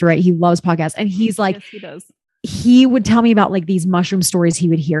podcasts, right? He loves podcasts. And he's like, yes, he does. He would tell me about like these mushroom stories he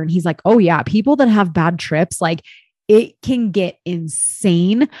would hear. And he's like, oh yeah, people that have bad trips, like it can get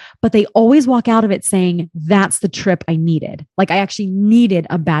insane, but they always walk out of it saying, that's the trip I needed. Like I actually needed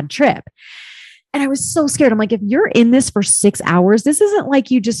a bad trip. And I was so scared. I'm like, if you're in this for 6 hours, this isn't like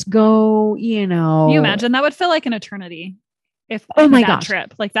you just go, Can you imagine? That would feel like an eternity. Oh my gosh.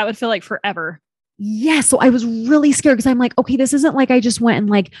 Trip, like that would feel like forever. Yeah. So I was really scared because I'm like, okay, this isn't like I just went and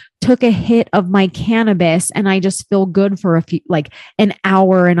like took a hit of my cannabis and I just feel good for an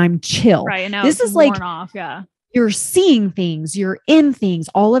hour and I'm chill. Right. And now this is like, off. Yeah. You're seeing things, you're in things,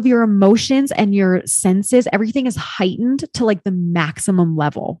 all of your emotions and your senses, everything is heightened to like the maximum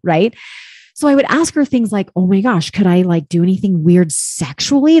level. Right. So I would ask her things like, oh my gosh, could I like do anything weird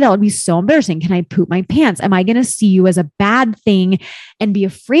sexually? That would be so embarrassing. Can I poop my pants? Am I going to see you as a bad thing and be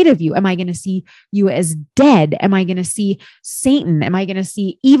afraid of you? Am I going to see you as dead? Am I going to see Satan? Am I going to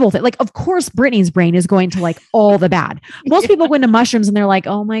see evil? Like, of course, Brittany's brain is going to like all the bad. Most people go into mushrooms and they're like,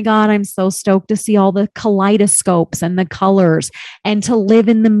 oh my God, I'm so stoked to see all the kaleidoscopes and the colors and to live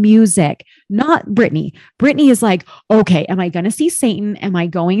in the music. Not Brittany. Brittany is like, okay, am I going to see Satan? Am I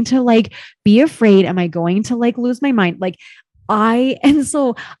going to like be afraid? Am I going to like lose my mind? And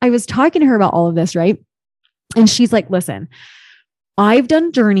so I was talking to her about all of this, right? And she's like, listen, I've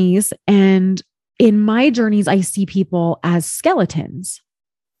done journeys and in my journeys, I see people as skeletons.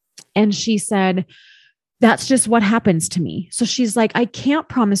 And she said, that's just what happens to me. So she's like, I can't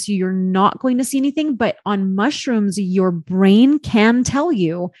promise you you're not going to see anything, but on mushrooms, your brain can tell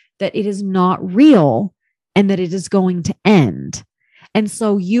you that it is not real and that it is going to end. And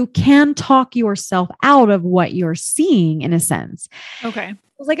so you can talk yourself out of what you're seeing in a sense. Okay. I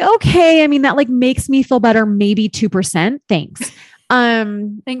was like, okay. I mean, that like makes me feel better. Maybe 2%. Thanks.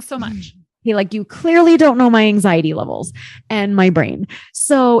 Thanks so much. He like, you clearly don't know my anxiety levels and my brain.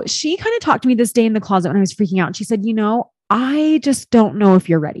 So she kind of talked to me this day in the closet when I was freaking out. And she said, I just don't know if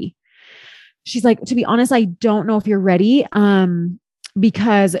you're ready. She's like, to be honest, I don't know if you're ready.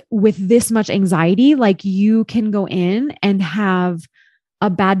 Because with this much anxiety, like you can go in and have a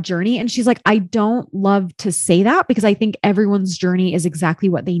bad journey. And she's like, I don't love to say that because I think everyone's journey is exactly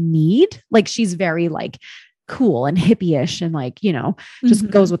what they need. Like she's very like cool and hippie-ish and like, just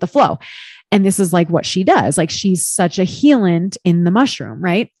goes with the flow. And this is like what she does. Like she's such a healant in the mushroom.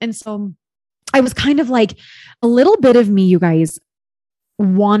 Right. And so I was kind of like a little bit of me, you guys,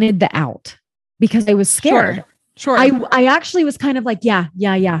 wanted the out because I was scared. Sure. I actually was kind of like, yeah.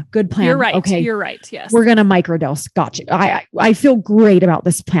 Good plan. You're right. Okay. You're right. Yes. We're going to microdose. Gotcha. I feel great about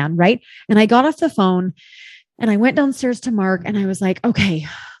this plan. Right. And I got off the phone and I went downstairs to Mark and I was like, okay,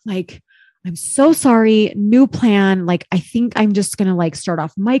 like, I'm so sorry. New plan. Like, I think I'm just going to like start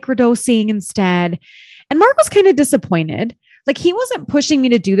off microdosing instead. And Mark was kind of disappointed. Like he wasn't pushing me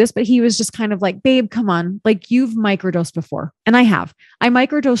to do this, but he was just kind of like, babe, come on. Like you've microdosed before. And I have. I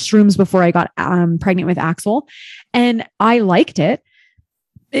microdosed shrooms before I got pregnant with Axel and I liked it.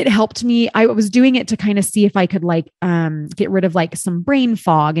 It helped me. I was doing it to kind of see if I could like get rid of like some brain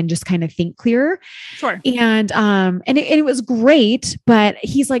fog and just kind of think clearer. Sure. And it was great, but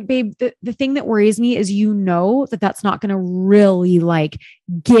he's like, babe, the thing that worries me is that's not going to really like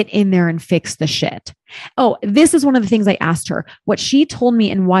get in there and fix the shit. Oh, this is one of the things I asked her. What she told me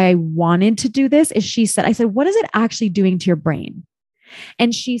and why I wanted to do this is I said, what is it actually doing to your brain?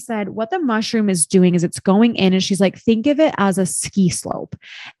 And she said, what the mushroom is doing is it's going in and she's like, think of it as a ski slope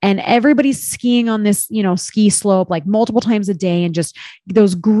and everybody's skiing on this, ski slope like multiple times a day. And just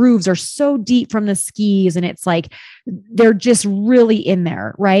those grooves are so deep from the skis. And it's like, they're just really in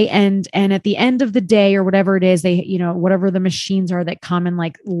there. Right. And at the end of the day or whatever it is, they, whatever the machines are that come and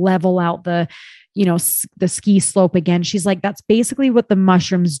like level out the ski slope again. She's like, that's basically what the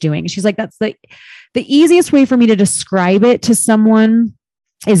mushroom's doing. She's like, that's the easiest way for me to describe it to someone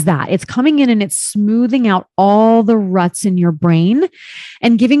is that it's coming in and it's smoothing out all the ruts in your brain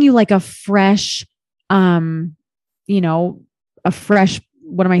and giving you like a fresh, what am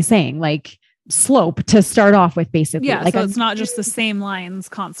I saying? Like slope to start off with basically. Yeah. Like so it's not just the same lines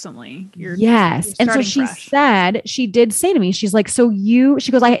constantly. Yes. And so she did say to me, she's like, you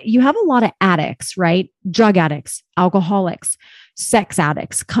have a lot of addicts, right? Drug addicts, alcoholics, sex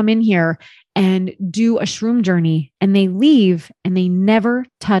addicts come in here and do a shroom journey and they leave and they never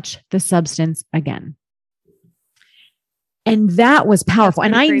touch the substance again. And that was powerful.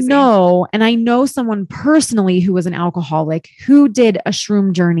 And I know someone personally who was an alcoholic who did a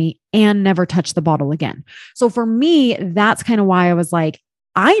shroom journey and never touched the bottle again. So for me, that's kind of why I was like,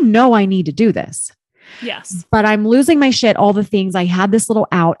 I know I need to do this. Yes. But I'm losing my shit, all the things. I had this little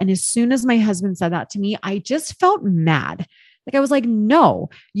out. And as soon as my husband said that to me, I just felt mad. Like I was like,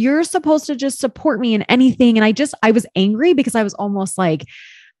 no, you're supposed to just support me in anything. And I was angry because I was almost like,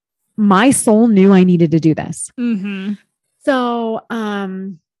 my soul knew I needed to do this. Mm-hmm. So,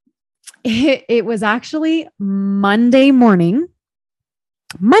 it was actually Monday morning.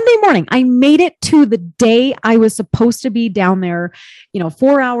 I made it to the day I was supposed to be down there,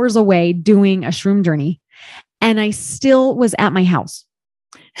 4 hours away doing a shroom journey. And I still was at my house.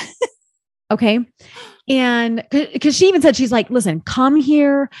 Okay. And because she even said, she's like, listen, come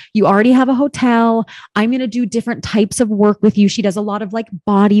here. You already have a hotel. I'm going to do different types of work with you. She does a lot of like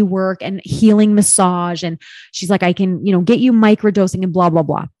body work and healing massage. And she's like, I can, get you microdosing and blah, blah,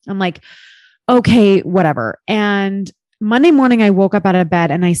 blah. I'm like, okay, whatever. And Monday morning, I woke up out of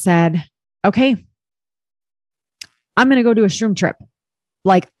bed and I said, okay, I'm going to go do a shroom trip.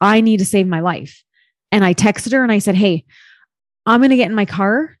 Like I need to save my life. And I texted her and I said, hey, I'm going to get in my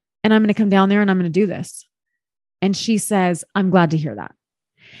car and I'm going to come down there and I'm going to do this. And she says, I'm glad to hear that.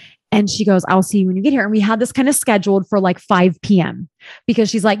 And she goes, I'll see you when you get here. And we had this kind of scheduled for like 5 p.m. because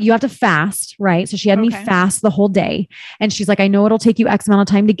she's like, you have to fast, right? So she had me fast the whole day. And she's like, I know it'll take you X amount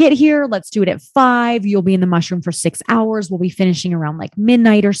of time to get here. Let's do it at 5. You'll be in the mushroom for 6 hours. We'll be finishing around like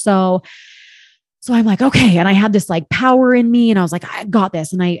midnight or so. So I'm like, okay. And I had this like power in me and I was like, I got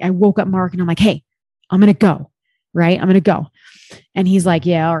this. And I woke up Mark and I'm like, hey, I'm going to go. right? I'm going to go. And he's like,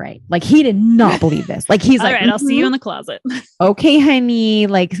 yeah, all right. Like he did not believe this. Like he's all like, right, I'll see you in the closet. Okay, honey,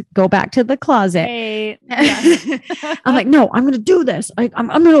 like go back to the closet. Hey, yeah. I'm like, no, I'm going to do this. I'm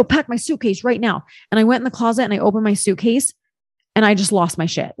going to go pack my suitcase right now. And I went in the closet and I opened my suitcase and I just lost my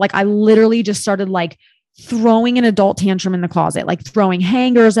shit. Like I literally just started like throwing an adult tantrum in the closet, like throwing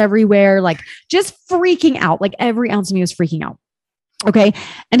hangers everywhere, like just freaking out. Like every ounce of me was freaking out. Okay.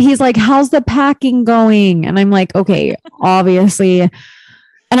 And he's like, how's the packing going? And I'm like, okay, obviously. And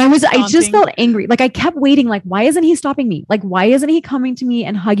I just felt angry. Like I kept waiting. Like, why isn't he stopping me? Like, why isn't he coming to me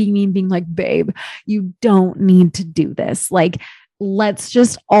and hugging me and being like, babe, you don't need to do this. Like, let's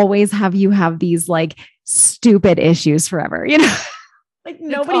just always have you have these like stupid issues forever, you know? Like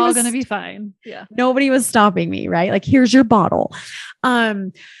nobody was going to be fine. Yeah. Nobody was stopping me. Right. Like, here's your bottle.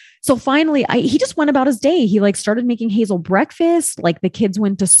 So finally he just went about his day. He like started making Hazel breakfast. Like the kids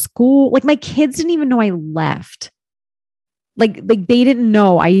went to school. Like my kids didn't even know I left. Like they didn't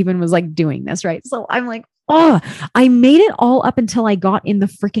know I even was like doing this. Right. So I'm like, oh, I made it all up until I got in the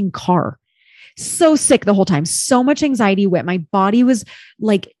freaking car. So sick the whole time. So much anxiety with my body was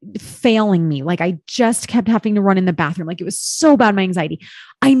like failing me. Like I just kept having to run in the bathroom. Like it was so bad, my anxiety.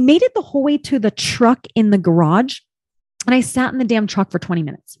 I made it the whole way to the truck in the garage. And I sat in the damn truck for 20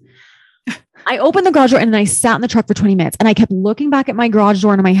 minutes. I opened the garage door and then I sat in the truck for 20 minutes and I kept looking back at my garage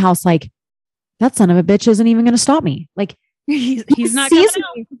door into my house. Like that son of a bitch isn't even going to stop me. Like he's not coming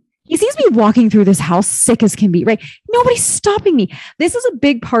out. He sees me walking through this house sick as can be, right? Nobody's stopping me. This is a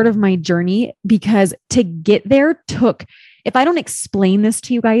big part of my journey because to get there took, if I don't explain this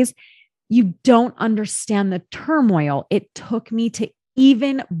to you guys, you don't understand the turmoil. It took me to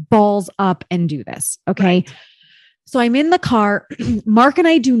even balls up and do this. Okay. Right. So I'm in the car. Mark and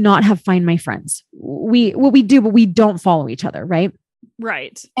I do not have Find My Friends. We do, but we don't follow each other. Right.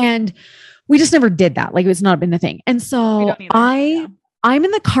 Right. And we just never did that. Like it's not been the thing. And so I'm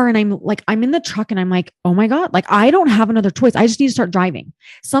in the car and I'm in the truck and I'm like, oh my God, like I don't have another choice. I just need to start driving.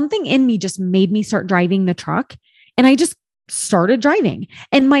 Something in me just made me start driving the truck. And I just started driving.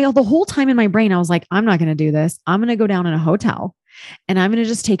 And the whole time in my brain, I was like, I'm not going to do this. I'm going to go down in a hotel and I'm going to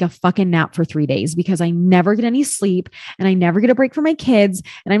just take a fucking nap for 3 days because I never get any sleep and I never get a break for my kids.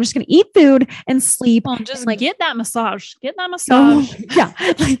 And I'm just going to eat food and sleep. Well, just and like get that massage. Get that massage. Yeah.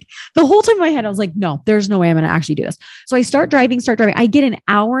 Like the whole time in my head, I was like, no, there's no way I'm going to actually do this. So I start driving. I get an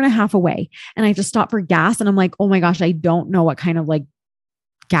hour and a half away and I have to stop for gas. And I'm like, oh my gosh, I don't know what kind of like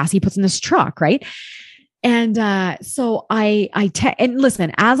gas he puts in this truck. Right. And so and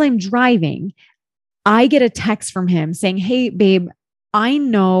listen, as I'm driving, I get a text from him saying, hey, babe, I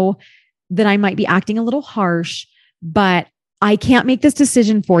know that I might be acting a little harsh, but I can't make this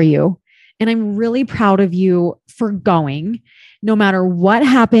decision for you. And I'm really proud of you for going. No matter what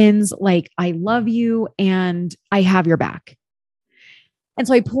happens, like I love you and I have your back. And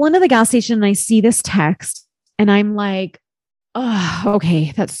so I pull into the gas station and I see this text and I'm like, oh,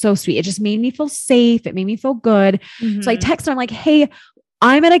 okay, that's so sweet. It just made me feel safe. It made me feel good. Mm-hmm. So I text him, I'm like, hey,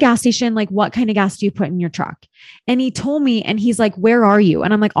 I'm at a gas station. Like, what kind of gas do you put in your truck? And he told me, and he's like, where are you?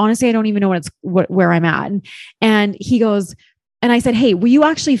 And I'm like, honestly, I don't even know where I'm at. And he goes, and I said, hey, will you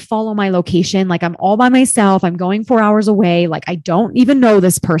actually follow my location? Like I'm all by myself. I'm going 4 hours away. Like I don't even know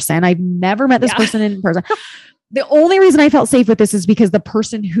this person. I've never met this person in person. The only reason I felt safe with this is because the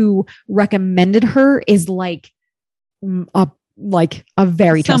person who recommended her is like a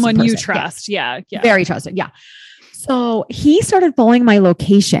very trusted someone person. you trust. Yeah. Very trusted. Yeah. So he started following my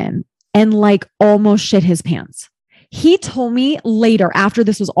location and like almost shit his pants. He told me later, after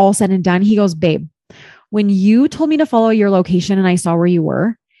this was all said and done, he goes, babe, when you told me to follow your location and I saw where you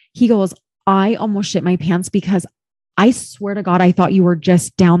were, he goes, I almost shit my pants because I swear to God, I thought you were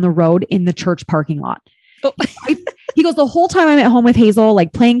just down the road in the church parking lot. Oh. He goes, the whole time I'm at home with Hazel,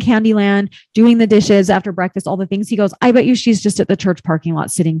 like playing Candyland, doing the dishes after breakfast, all the things. He goes, I bet you she's just at the church parking lot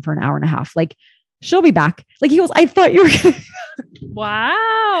sitting for an hour and a half. Like she'll be back. Like he goes, I thought you were.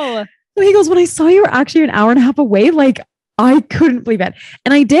 Wow. So he goes, when I saw you were actually an hour and a half away, like I couldn't believe it.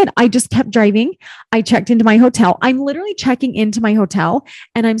 And I did. I just kept driving. I checked into my hotel. I'm literally checking into my hotel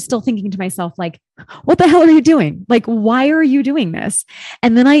and I'm still thinking to myself, like, what the hell are you doing? Like, why are you doing this?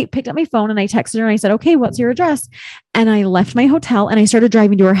 And then I picked up my phone and I texted her and I said, okay, what's your address? And I left my hotel and I started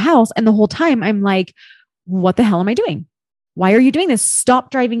driving to her house. And the whole time I'm like, what the hell am I doing? Why are you doing this? Stop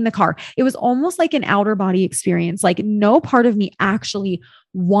driving the car. It was almost like an outer body experience. Like no part of me actually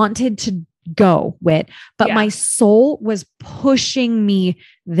wanted to go with, but my soul was pushing me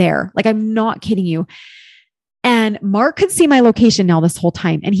there. Like, I'm not kidding you. And Mark could see my location now this whole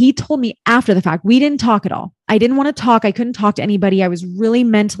time. And he told me after the fact, we didn't talk at all. I didn't want to talk. I couldn't talk to anybody. I was really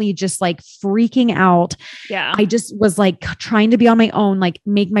mentally just like freaking out. Yeah. I just was like trying to be on my own, like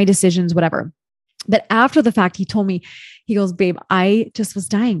make my decisions, whatever. But after the fact, he told me, he goes, babe, I just was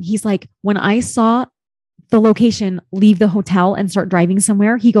dying. He's like, when I saw the location, leave the hotel and start driving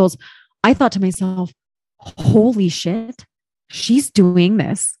somewhere, he goes, I thought to myself, holy shit, she's doing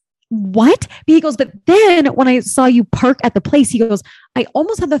this. What? He goes, but then when I saw you park at the place, he goes, I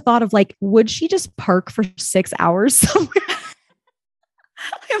almost had the thought of like, would she just park for 6 hours somewhere?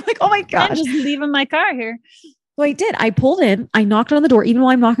 I'm like, oh my gosh. I'm just leaving my car here. So I did. I pulled in, I knocked on the door. Even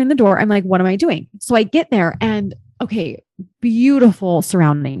while I'm knocking on the door, I'm like, what am I doing? So I get there and okay, beautiful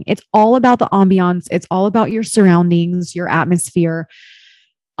surrounding. It's all about the ambiance. It's all about your surroundings, your atmosphere.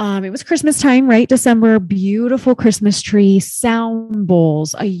 It was Christmas time, right? December, beautiful Christmas tree, sound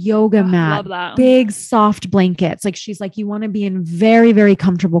bowls, a yoga mat, big soft blankets. Like she's like, you want to be in very, very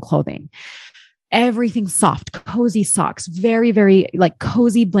comfortable clothing. Everything soft, cozy socks, very, very like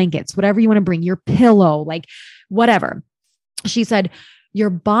cozy blankets, whatever you want to bring, your pillow, like whatever. She said, your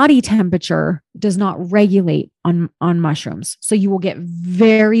body temperature does not regulate on mushrooms. So you will get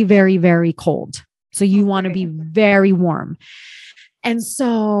very, very, very cold. So you want to be very warm. And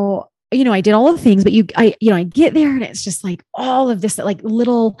so, I did all the things, but I get there and it's just like all of this, like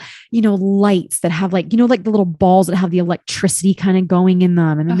little, lights that have like, like the little balls that have the electricity kind of going in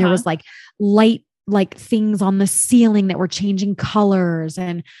them. And then there was like light, like things on the ceiling that were changing colors.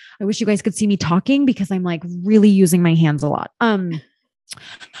 And I wish you guys could see me talking because I'm like really using my hands a lot.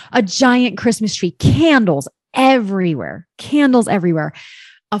 A giant Christmas tree, candles everywhere,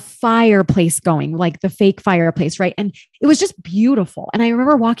 a fireplace going, like the fake fireplace, right? And it was just beautiful. And I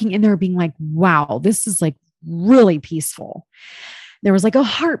remember walking in there being like, wow, this is like really peaceful. There was like a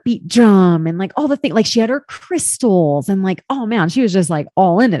heartbeat drum and like all the things, like she had her crystals and like, oh man, she was just like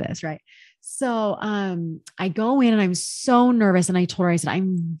all into this, right? So I go in and I'm so nervous. And I told her, I said,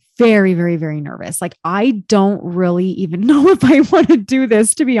 I'm very, very, very nervous. Like, I don't really even know if I want to do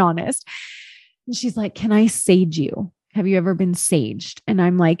this, to be honest. And she's like, can I sage you? Have you ever been saged? And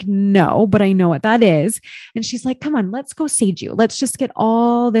I'm like, no, but I know what that is. And she's like, come on, let's go sage you. Let's just get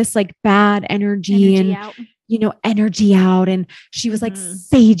all this like bad energy out. Energy out. And she was like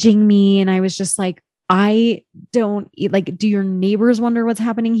saging me. And I was just like, I don't like, do your neighbors wonder what's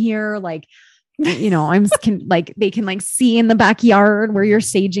happening here? Like, they can like see in the backyard where you're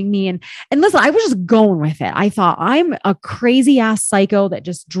saging me. And listen, I was just going with it. I thought I'm a crazy ass psycho that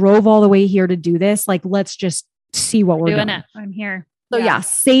just drove all the way here to do this. Like, let's just see what we're doing. I'm here. So yeah,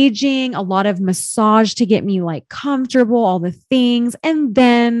 saging, a lot of massage to get me like comfortable, all the things. And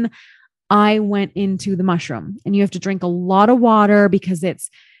then I went into the mushroom, and you have to drink a lot of water because it's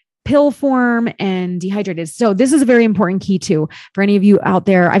pill form and dehydrated. So this is a very important key too, for any of you out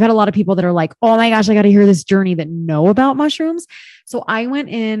there. I've had a lot of people that are like, oh my gosh, I got to hear this journey, that know about mushrooms. So I went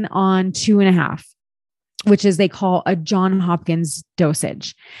in on 2.5, which is they call a John Hopkins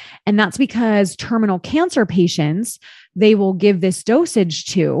dosage. And that's because terminal cancer patients, they will give this dosage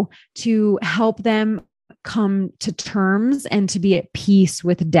to help them come to terms and to be at peace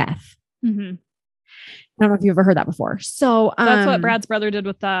with death. Mm-hmm. I don't know if you've ever heard that before. So that's what Brad's brother did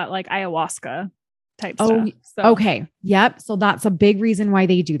with that, like ayahuasca type stuff. So. Okay. Yep. So that's a big reason why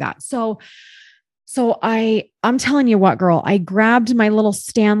they do that. So I'm telling you what, girl, I grabbed my little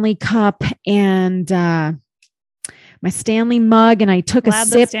Stanley cup and, my Stanley mug, and I took a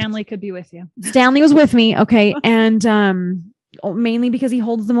sip. Stanley could be with you. Stanley was with me. Okay. And, mainly because he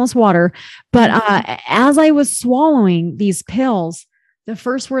holds the most water. But, as I was swallowing these pills, the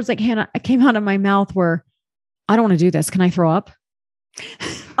first words that came out of my mouth were, I don't want to do this. Can I throw up?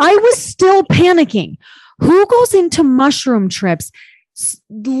 I was still panicking. Who goes into mushroom trips,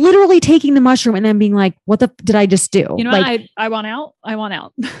 literally taking the mushroom and then being like, what did I just do? You know, like, I want out. I want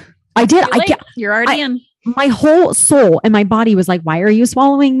out. I did. You're already in. My whole soul and my body was like, why are you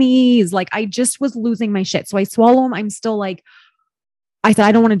swallowing these? Like, I just was losing my shit. So I swallow them. I'm still like, I said,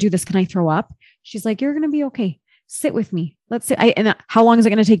 I don't want to do this. Can I throw up? She's like, you're going to be okay. Sit with me. Let's sit. And how long is it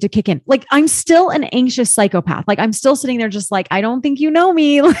going to take to kick in? Like, I'm still an anxious psychopath. Like, I'm still sitting there just like, I don't think you know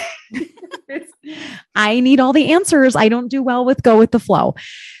me. I need all the answers. I don't do well with go with the flow.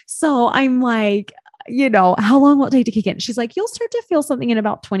 So I'm like, how long will it take to kick in? She's like, you'll start to feel something in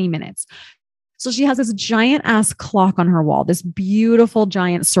about 20 minutes. So she has this giant ass clock on her wall, this beautiful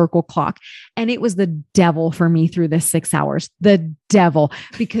giant circle clock. And it was the devil for me through this 6 hours, the devil,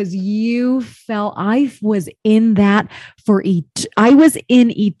 because I was in that I was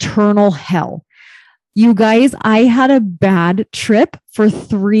in eternal hell. You guys, I had a bad trip for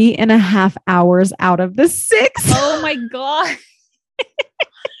 3.5 hours out of the 6. Oh my God.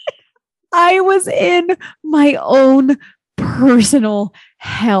 I was in my own personal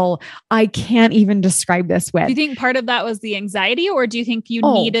hell. I can't even describe this with. Do you think part of that was the anxiety, or do you think you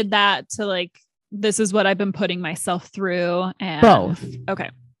needed that to like, this is what I've been putting myself through? And both. Okay.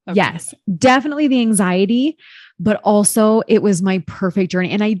 Yes, definitely the anxiety, but also it was my perfect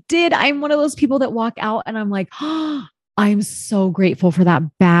journey. And I'm one of those people that walk out and I'm like, oh, I'm so grateful for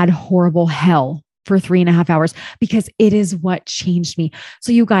that bad, horrible hell for 3.5 hours, because it is what changed me.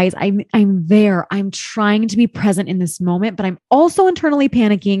 So you guys, I'm there. I'm trying to be present in this moment, but I'm also internally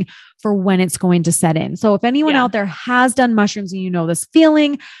panicking for when it's going to set in. So if anyone out there has done mushrooms and you know this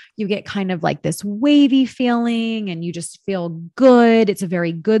feeling, you get kind of like this wavy feeling and you just feel good. It's a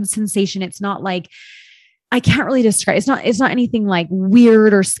very good sensation. It's not like, I can't really describe. It's not anything like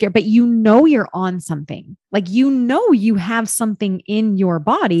weird or scary, but you know, you're on something. Like, you know, you have something in your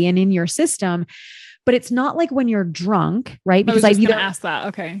body and in your system, but it's not like when you're drunk, right? Because I've either asked that.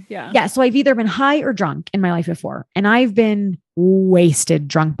 Okay. Yeah. Yeah. So I've either been high or drunk in my life before, and I've been wasted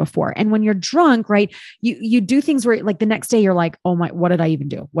drunk before. And when you're drunk, right, you do things where like the next day you're like, oh my, what did I even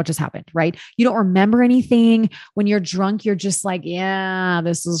do? What just happened? Right. You don't remember anything. When you're drunk, you're just like, yeah,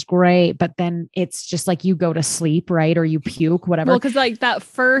 this is great. But then it's just like you go to sleep, right? Or you puke, whatever. Well, because like that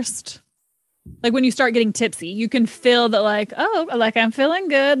first, like when you start getting tipsy, you can feel that like, oh, like I'm feeling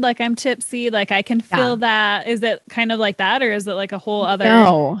good. Like I'm tipsy. Like I can feel that. Is it kind of like that? Or is it like a whole other?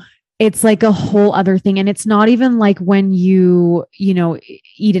 No, it's like a whole other thing. And it's not even like when you know,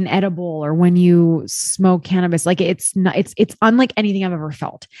 eat an edible or when you smoke cannabis. Like it's not, it's unlike anything I've ever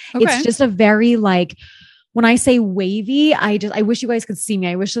felt. Okay. It's just a very like, when I say wavy, I wish you guys could see me.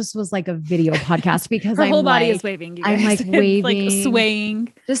 I wish this was like a video podcast, because her whole body is waving. You guys. I'm like waving, like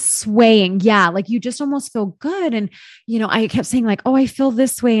swaying, just swaying. Yeah. Like you just almost feel good. And, you know, I kept saying like, oh, I feel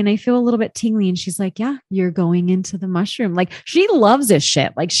this way and I feel a little bit tingly. And she's like, yeah, you're going into the mushroom. Like she loves this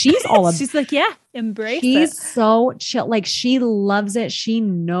shit. Like she's all of she's like, yeah, embrace it. She's so chill. Like she loves it. She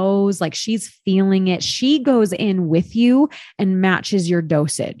knows, like she's feeling it. She goes in with you and matches your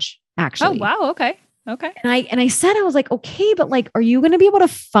dosage, actually. Oh, wow. Okay. Okay. And I said, I was like, okay, but like, are you going to be able to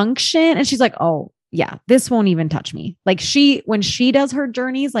function? And she's like, oh yeah, this won't even touch me. Like when she does her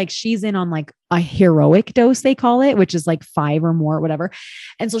journeys, like she's in on like a heroic dose, they call it, which is like 5 or more, whatever.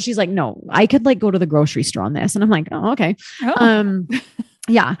 And so she's like, no, I could like go to the grocery store on this. And I'm like, oh, okay. Oh.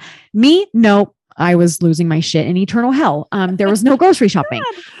 Yeah, me, no, I was losing my shit in eternal hell. There was no grocery shopping.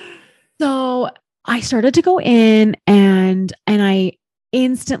 So I started to go in and I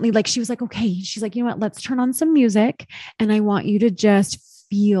instantly, like, she was like, okay, she's like, you know what, let's turn on some music. And I want you to just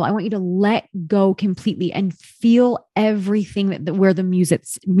feel, I want you to let go completely and feel everything that where the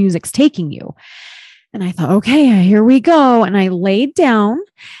music's taking you. And I thought, okay, here we go. And I laid down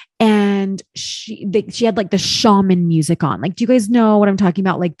and she had like the shaman music on. Like, do you guys know what I'm talking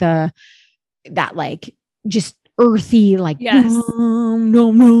about? Like that like just earthy, like, yes.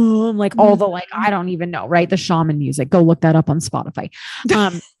 Like all the, like, I don't even know, right? The shaman music. Go look that up on Spotify.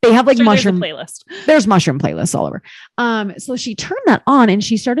 They have like sure, mushroom playlist. There's mushroom playlists all over. So she turned that on and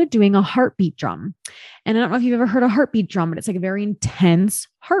she started doing a heartbeat drum. And I don't know if you've ever heard a heartbeat drum, but it's like a very intense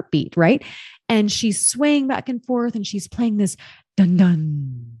heartbeat, right? And she's swaying back and forth and she's playing this dun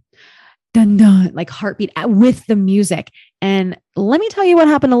dun dun dun, like heartbeat with the music. And let me tell you what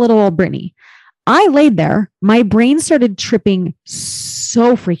happened to little old Brittany. I laid there. My brain started tripping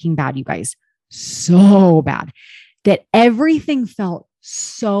so freaking bad, you guys, so bad that everything felt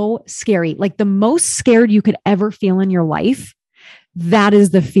so scary. Like the most scared you could ever feel in your life. That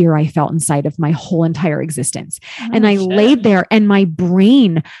is the fear I felt inside of my whole entire existence. Oh, and I laid there and my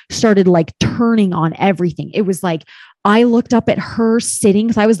brain started like turning on everything. It was like, I looked up at her sitting,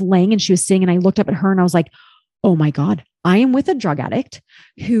 because I was laying and she was sitting, and I looked up at her and I was like, oh my God, I am with a drug addict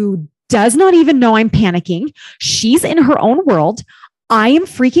who does not even know I'm panicking. She's in her own world. I am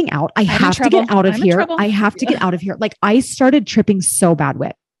freaking out. I have to get out of here. I have to get out of here. Like I started tripping so bad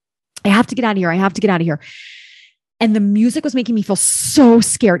with, I have to get out of here. I have to get out of here. And the music was making me feel so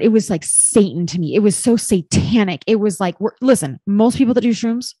scared. It was like Satan to me. It was so satanic. It was like, listen, most people that do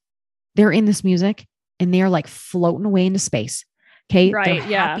shrooms, they're in this music and they're like floating away into space. Okay. Right.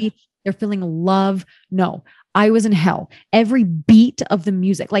 They're happy. They're feeling love. No, I was in hell. Every beat of the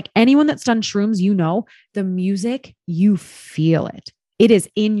music, like anyone that's done shrooms, you know, the music, you feel it. It is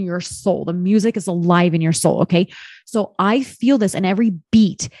in your soul. The music is alive in your soul. Okay. So I feel this, and every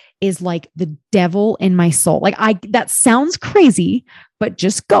beat is like the devil in my soul. Like that sounds crazy, but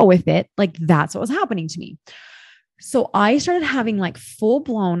just go with it. Like that's what was happening to me. So I started having like full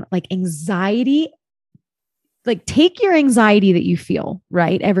blown like anxiety like take your anxiety that you feel,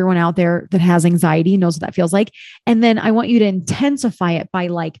 right? Everyone out there that has anxiety knows what that feels like. And then I want you to intensify it by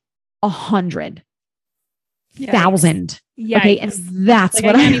like 100,000. Okay. And that's like,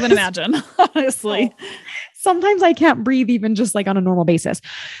 what I can't even imagine, honestly. Sometimes I can't breathe even just like on a normal basis.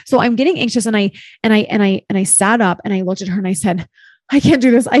 So I'm getting anxious and I sat up and I looked at her and I said, I can't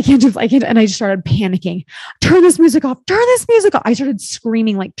do this. I can't. And I just started panicking. Turn this music off. Turn this music off. I started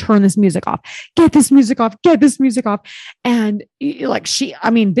screaming, like, turn this music off. Get this music off. Get this music off. And like,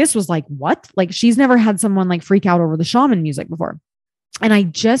 this was like, what? Like, she's never had someone like freak out over the shaman music before. And I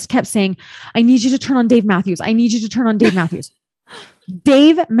just kept saying, I need you to turn on Dave Matthews. I need you to turn on Dave Matthews.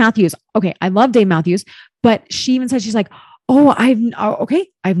 Dave Matthews. Okay. I love Dave Matthews, but she even said, she's like, oh, I've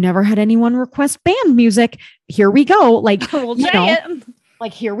never had anyone request band music. Here we go. Like, we'll you know,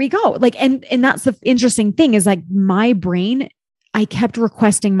 like, here we go. Like, and that's the interesting thing is like my brain, I kept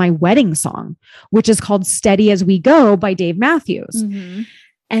requesting my wedding song, which is called Steady As We Go by Dave Matthews. Mm-hmm.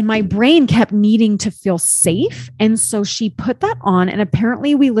 And my brain kept needing to feel safe. And so she put that on. And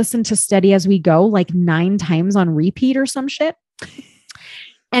apparently we listened to Steady As We Go like 9 times on repeat or some shit.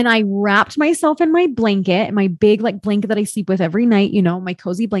 And I wrapped myself in my blanket, my big like blanket that I sleep with every night, you know, my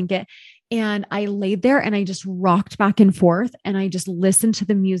cozy blanket. And I laid there and I just rocked back and forth and I just listened to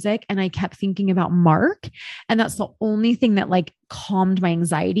the music and I kept thinking about Mark. And that's the only thing that like calmed my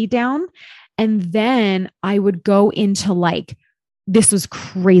anxiety down. And then I would go into like, this was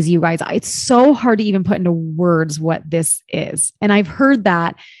crazy, you guys. It's so hard to even put into words what this is. And I've heard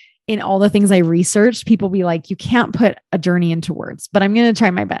that in all the things I researched, people be like, you can't put a journey into words, but I'm going to try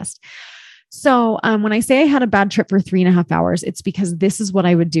my best. So when I say I had a bad trip for 3.5 hours, it's because this is what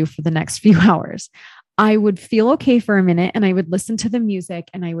I would do for the next few hours. I would feel okay for a minute and I would listen to the music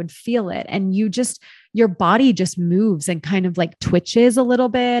and I would feel it. And your body just moves and kind of like twitches a little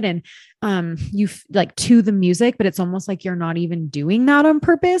bit. And you like to the music, but it's almost like you're not even doing that on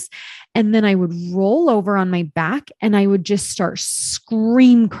purpose. And then I would roll over on my back and I would just start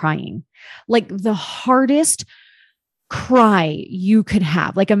scream crying, like the hardest cry you could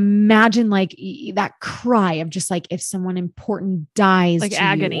have. Like imagine like that cry of just like if someone important dies, like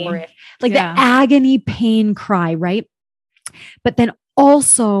agony, or the agony pain cry, right? But then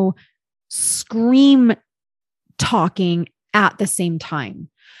also scream talking at the same time.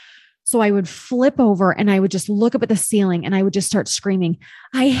 So I would flip over and I would just look up at the ceiling and I would just start screaming,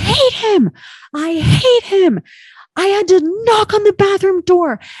 I hate him. I hate him. I had to knock on the bathroom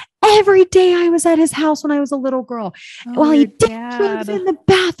door every day I was at his house when I was a little girl. While he did things in the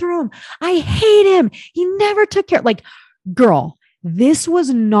bathroom. I hate him. He never took care. Like, girl, this was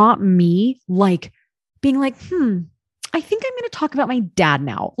not me like being like, I think I'm going to talk about my dad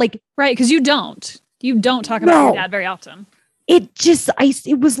now. Like, right. Cause you don't talk about your dad very often.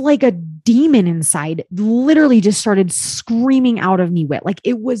 It was like a demon inside, literally just started screaming out of me wit. Like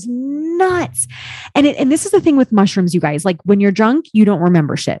it was nuts. And this is the thing with mushrooms, you guys, like when you're drunk, you don't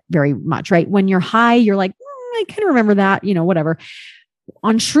remember shit very much, right? When you're high, you're like, I kind of remember that, you know, whatever.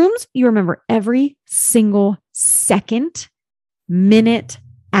 On shrooms, you remember every single second, minute,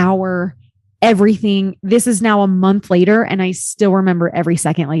 hour, everything. This is now a month later and I still remember every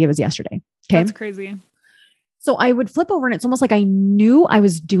second like it was yesterday. Okay. That's crazy. So I would flip over and it's almost like I knew I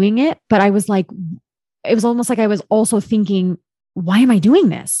was doing it, but I was like, it was almost like I was also thinking, why am I doing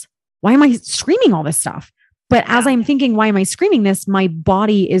this? Why am I screaming all this stuff? But as I'm thinking, why am I screaming this? My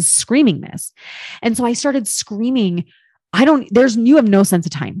body is screaming this. And so I started screaming. You have no sense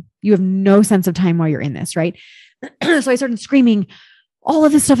of time. You have no sense of time while you're in this, right? So I started screaming all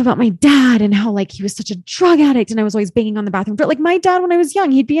of this stuff about my dad and how like he was such a drug addict and I was always banging on the bathroom. But like my dad, when I was young,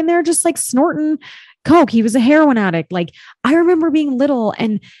 he'd be in there just like snorting coke. He was a heroin addict. Like I remember being little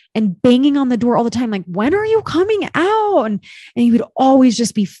and banging on the door all the time. Like, when are you coming out? And he would always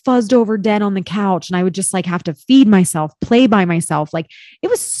just be fuzzed over dead on the couch. And I would just like have to feed myself, play by myself. Like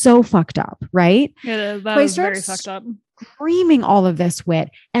it was so fucked up. Right. Yeah, that was very fucked up. Screaming all of this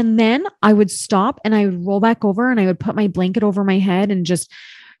wit. And then I would stop and I would roll back over and I would put my blanket over my head and just,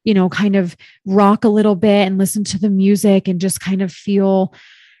 you know, kind of rock a little bit and listen to the music and just kind of feel,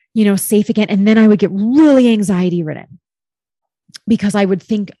 you know, safe again. And then I would get really anxiety ridden because I would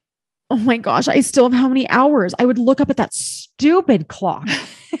think, oh my gosh, I still have how many hours? I would look up at that stupid clock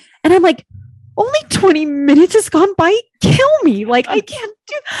and I'm like, only 20 minutes has gone by. Kill me. Like I can't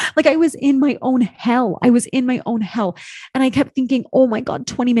do, like I was in my own hell. And I kept thinking, oh my God,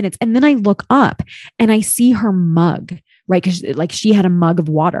 20 minutes. And then I look up and I see her mug, right? Cause like she had a mug of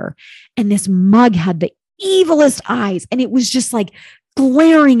water and this mug had the evilest eyes. And it was just like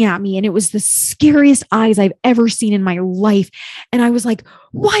glaring at me. And it was the scariest eyes I've ever seen in my life. And I was like,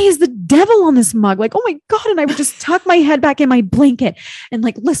 why is the devil on this mug? Like, oh my God. And I would just tuck my head back in my blanket and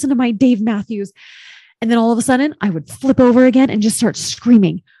like listen to my Dave Matthews. And then all of a sudden I would flip over again and just start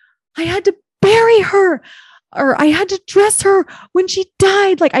screaming. I had to bury her, or I had to dress her when she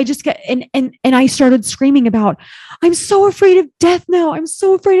died. Like I just get, and I started screaming about, I'm so afraid of death now. I'm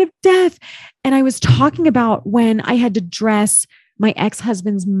so afraid of death. And I was talking about when I had to dress my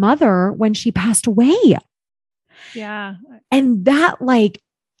ex-husband's mother when she passed away. Yeah. And that, like,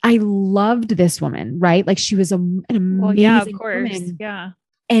 I loved this woman, right? Like she was an amazing of course. woman. Yeah.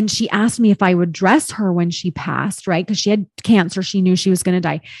 And she asked me if I would dress her when she passed, right? Because she had cancer. She knew she was going to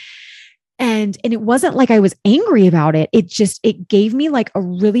die. And it wasn't like I was angry about it. It gave me like a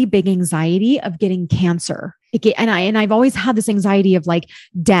really big anxiety of getting cancer. I've always had this anxiety of like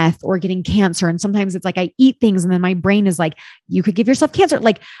death or getting cancer. And sometimes it's like I eat things and then my brain is like, you could give yourself cancer.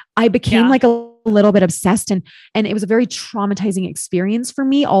 Like I became like a little bit obsessed, and it was a very traumatizing experience for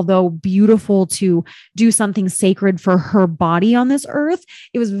me, although beautiful to do something sacred for her body on this earth.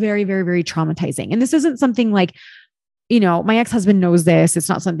 It was very, very, very traumatizing. And this isn't something like, you know, my ex-husband knows this. It's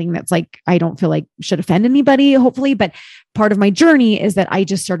not something that's like, I don't feel like should offend anybody, hopefully. But part of my journey is that I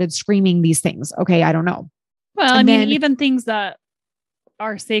just started screaming these things. Okay. I don't know. Well, I mean, even things that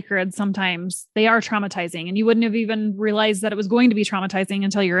are sacred, sometimes they are traumatizing, and you wouldn't have even realized that it was going to be traumatizing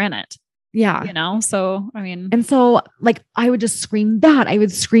until you're in it. Yeah. You know? So, I mean, and so like, I would just scream that. I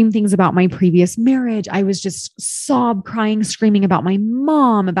would scream things about my previous marriage. I was just crying, screaming about my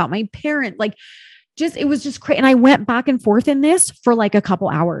mom, about my parent, like it was just crazy. And I went back and forth in this for like a couple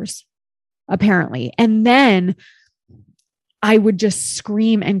hours, apparently. And then I would just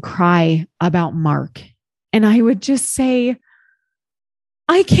scream and cry about Mark. And I would just say,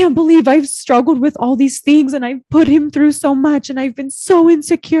 I can't believe I've struggled with all these things and I've put him through so much and I've been so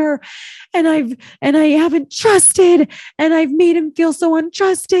insecure and I haven't trusted and I've made him feel so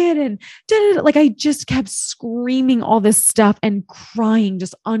untrusted and like I just kept screaming all this stuff and crying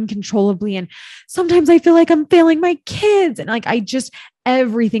just uncontrollably. And sometimes I feel like I'm failing my kids, and like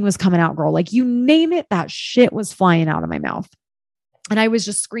everything was coming out, girl. Like you name it, that shit was flying out of my mouth. And I was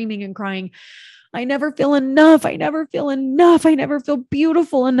just screaming and crying. I never feel enough. I never feel enough. I never feel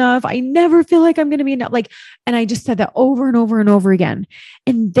beautiful enough. I never feel like I'm going to be enough. Like, and I just said that over and over and over again.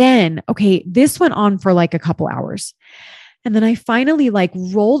 And then, okay, this went on for like a couple hours. And then I finally like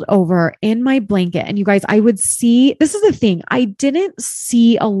rolled over in my blanket. And you guys, I would see, this is the thing. I didn't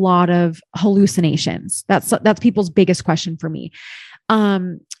see a lot of hallucinations. That's people's biggest question for me.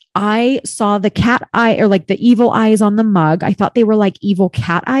 I saw the cat eye, or like the evil eyes on the mug. I thought they were like evil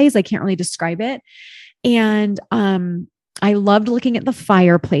cat eyes. I can't really describe it. And I loved looking at the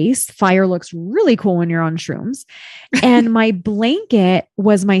fireplace. Fire looks really cool when you're on shrooms. And my blanket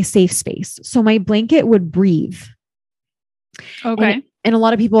was my safe space. So my blanket would breathe. Okay. And a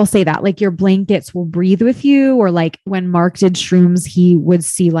lot of people say that like your blankets will breathe with you, or like when Mark did shrooms, he would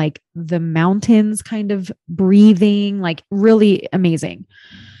see like the mountains kind of breathing, like really amazing.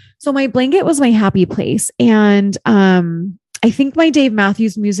 So my blanket was my happy place. And I think my Dave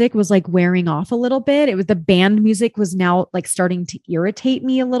Matthews music was like wearing off a little bit. It was the band music was now like starting to irritate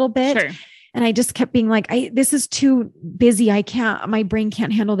me a little bit. Sure. And I just kept being like, this is too busy. my brain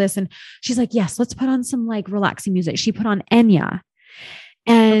can't handle this. And she's like, yes, let's put on some like relaxing music. She put on Enya.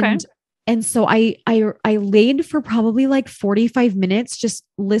 And so I laid for probably like 45 minutes, just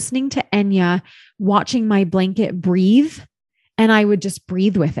listening to Enya, watching my blanket breathe. And I would just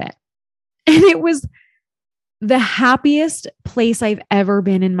breathe with it. And it was the happiest place I've ever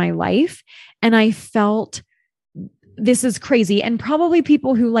been in my life. And I felt, this is crazy. And probably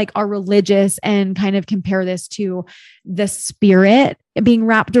people who like are religious and kind of compare this to the spirit being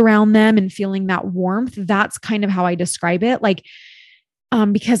wrapped around them and feeling that warmth. That's kind of how I describe it. Like,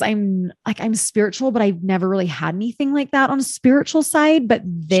 because I'm spiritual, but I've never really had anything like that on a spiritual side. But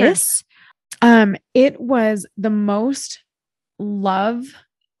this, it was the most love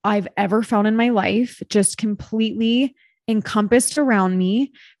I've ever felt in my life, just completely encompassed around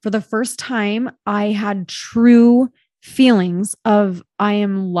me. For the first time, I had true feelings of I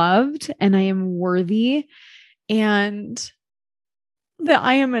am loved and I am worthy and that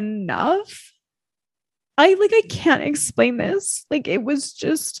I am enough. I can't explain this. Like, it was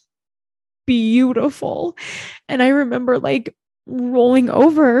just beautiful. And I remember like rolling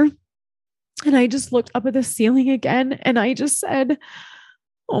over and I just looked up at the ceiling again and I just said,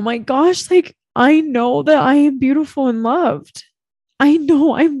 oh my gosh, like I know that I am beautiful and loved. I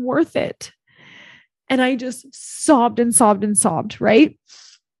know I'm worth it. And I just sobbed and sobbed and sobbed, right?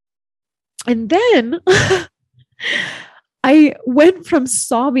 And then I went from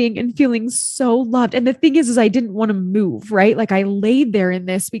sobbing and feeling so loved. And the thing is I didn't want to move, right? Like I laid there in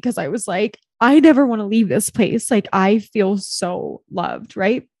this because I was like, I never want to leave this place. Like I feel so loved,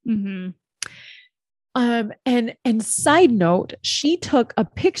 right? Mm-hmm. And side note, she took a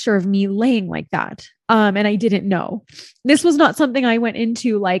picture of me laying like that. And I didn't know. This was not something I went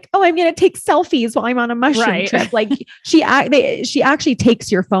into like, oh, I'm going to take selfies while I'm on a mushroom trip. Like she actually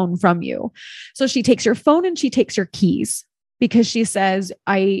takes your phone from you. So she takes your phone and she takes your keys because she says,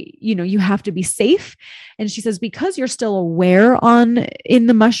 you have to be safe. And she says, because you're still aware in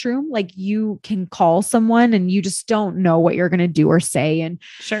the mushroom, like you can call someone and you just don't know what you're going to do or say. And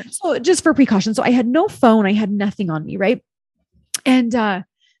sure. So just for precaution. So I had no phone. I had nothing on me. Right. And,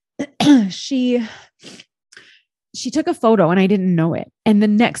 she took a photo and I didn't know it. And the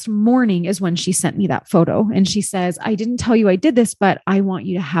next morning is when she sent me that photo. And she says, I didn't tell you I did this, but I want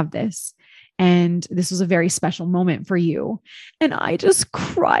you to have this. And this was a very special moment for you. And I just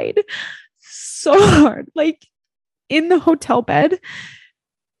cried so hard, like in the hotel bed.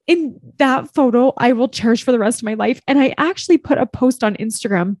 In that photo, I will cherish for the rest of my life. And I actually put a post on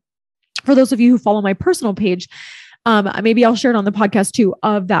Instagram for those of you who follow my personal page. Maybe I'll share it on the podcast too,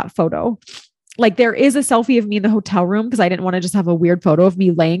 of that photo. Like there is a selfie of me in the hotel room because I didn't want to just have a weird photo of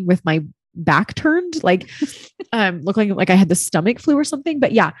me laying with my back turned, like looking like I had the stomach flu or something.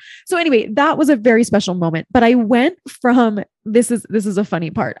 But yeah. So anyway, that was a very special moment. But I went from, this is a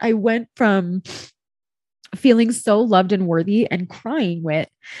funny part. I went from feeling so loved and worthy and crying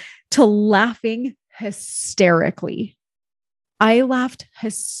to laughing hysterically. I laughed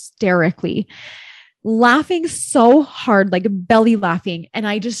hysterically. Laughing so hard, like belly laughing. And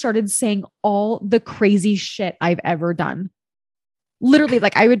I just started saying all the crazy shit I've ever done. Literally,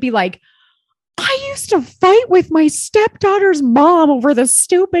 like I would be like, I used to fight with my stepdaughter's mom over the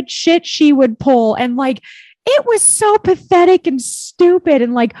stupid shit she would pull. And like, it was so pathetic and stupid.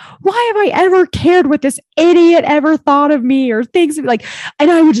 And like, why have I ever cared what this idiot ever thought of me or things like,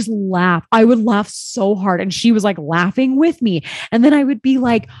 and I would just laugh. I would laugh so hard. And she was like laughing with me. And then I would be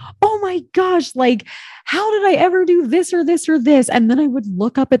like, oh my gosh, like, how did I ever do this or this or this? And then I would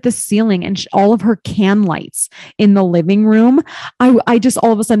look up at the ceiling and all of her can lights in the living room. I just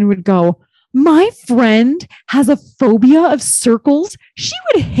all of a sudden would go, my friend has a phobia of circles. She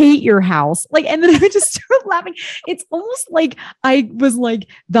would hate your house. Like, and then I would just start laughing. It's almost like I was like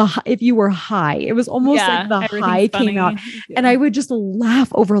if you were high, it was almost like the high came out and I would just laugh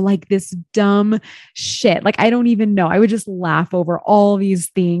over like this dumb shit. Like, I don't even know. I would just laugh over all these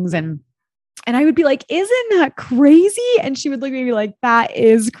things. And I would be like, isn't that crazy? And she would look at me like, that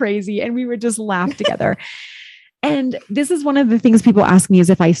is crazy. And we would just laugh together. And this is one of the things people ask me is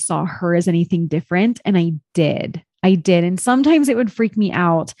if I saw her as anything different. And I did. And sometimes it would freak me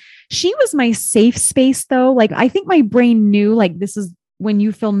out. She was my safe space though. Like, I think my brain knew like, this is when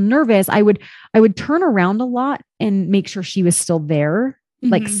you feel nervous, I would turn around a lot and make sure she was still there,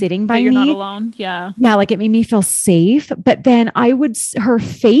 like sitting by me. You're not alone. Yeah. Yeah. Like it made me feel safe. But then her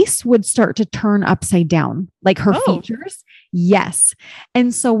face would start to turn upside down, like her features. Yes.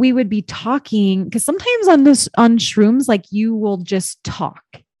 And so we would be talking because sometimes on shrooms, like you will just talk.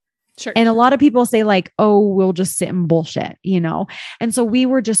 Sure. And a lot of people say like, oh, we'll just sit and bullshit, And so we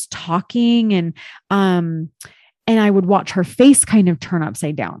were just talking and I would watch her face kind of turn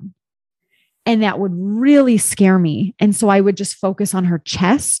upside down. And that would really scare me. And so I would just focus on her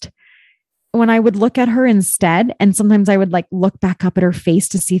chest when I would look at her instead. And sometimes I would like look back up at her face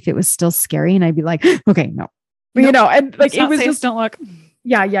to see if it was still scary. And I'd be like, okay, no. Nope. And like it was safe, just don't look.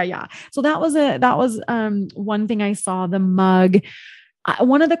 Yeah. So that was one thing I saw. The mug.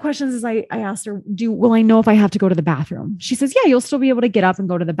 One of the questions is I asked her, will I know if I have to go to the bathroom? She says, yeah, you'll still be able to get up and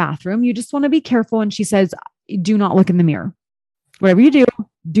go to the bathroom. You just want to be careful. And she says, do not look in the mirror. Whatever you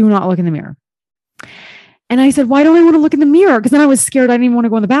do not look in the mirror. And I said, why don't I want to look in the mirror? Because then I was scared. I didn't even want to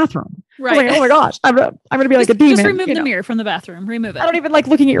go in the bathroom. Right. Like, oh my gosh, I'm going to be like a demon. Just remove the mirror from the bathroom. Remove it. I don't even like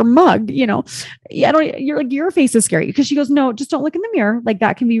looking at your mug, Yeah, your face is scary. Because she goes, no, just don't look in the mirror. Like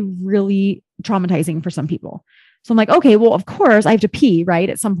that can be really traumatizing for some people. So I'm like, okay, well, of course I have to pee, right?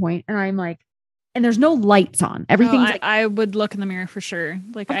 At some point. And I'm like, and there's no lights on. Everything's I would look in the mirror for sure.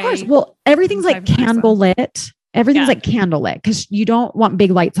 Like, of course. Well, everything's like candle lit. Everything's like candlelit because you don't want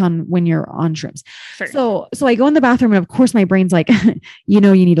big lights on when you're on shrooms. Sure. So I go in the bathroom and of course my brain's like, you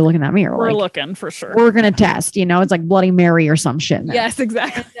need to look in that mirror. We're like, looking for sure. We're going to test, it's like Bloody Mary or some shit. Yes,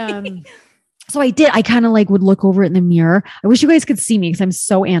 exactly. And, so I did. I kind of like would look over it in the mirror. I wish you guys could see me because I'm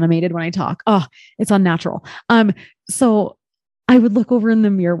so animated when I talk. Oh, it's unnatural. So I would look over in the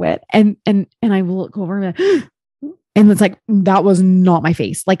mirror and I will look over and it's like, that was not my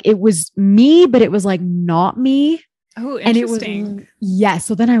face. Like it was me, but it was like not me. Oh, And it was, interesting. yes.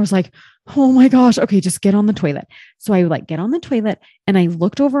 So then I was like, oh my gosh, okay, just get on the toilet. So I would like get on the toilet and I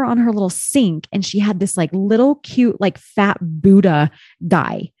looked over on her little sink and she had this like little cute, like fat Buddha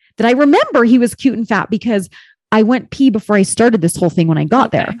guy that I remember he was cute and fat because I went pee before I started this whole thing when I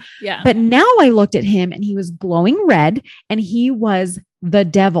got there. Yeah. But now I looked at him and he was glowing red and he was the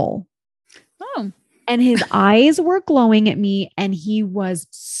devil. Oh, And his eyes were glowing at me and he was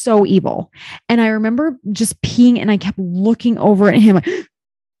so evil. And I remember just peeing and I kept looking over at him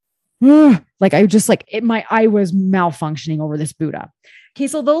like I just like it, my eye was malfunctioning over this Buddha. Okay,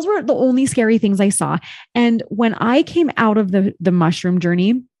 so those were the only scary things I saw. And when I came out of the mushroom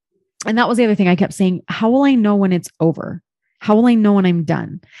journey, and that was the other thing I kept saying, how will I know when it's over? How will I know when I'm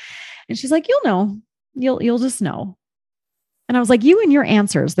done? And she's like, you'll know. You'll just know. And I was like, you and your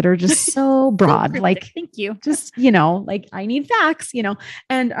answers that are just so broad, like, thank you. Just, like I need facts,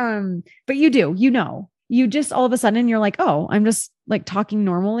 and, but you do, you just all of a sudden you're like, oh, I'm just like talking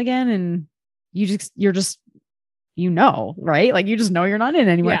normal again. And you're just, right? Like you just know you're not in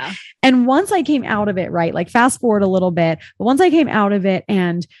anymore. Yeah. And once I came out of it, right? Like fast forward a little bit, but once I came out of it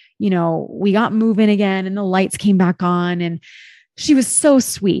and, we got moving again and the lights came back on and she was so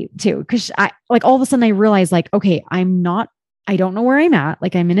sweet too. Cause I like all of a sudden I realized like, okay, I don't know where I'm at.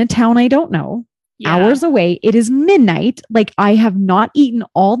 Like I'm in a town I don't know. Hours away. It is midnight. Like I have not eaten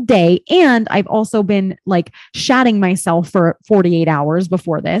all day. And I've also been like shatting myself for 48 hours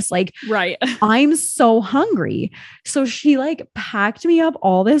before this. Like, right. I'm so hungry. So she like packed me up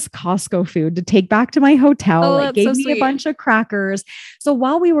all this Costco food to take back to my hotel. Like gave me a bunch of crackers. So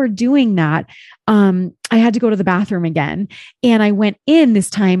while we were doing that, I had to go to the bathroom again. And I went in this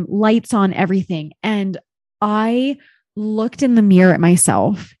time, lights on, everything. And I looked in the mirror at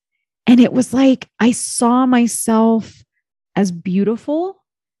myself. And it was like, I saw myself as beautiful,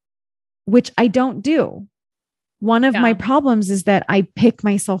 which I don't do. One of my problems is that I pick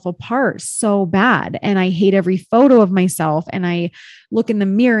myself apart so bad and I hate every photo of myself. And I look in the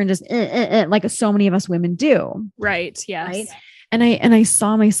mirror and just like so many of us women do. Right. Yes. Right? And I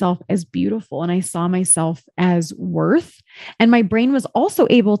saw myself as beautiful and I saw myself as worth. And my brain was also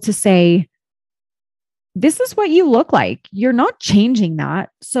able to say, this is what you look like. You're not changing that.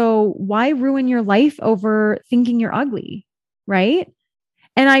 So why ruin your life over thinking you're ugly? Right.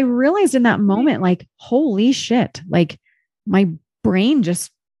 And I realized in that moment, like, holy shit, like my brain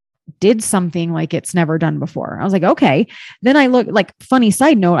just did something like it's never done before. I was like, okay. Then I look like funny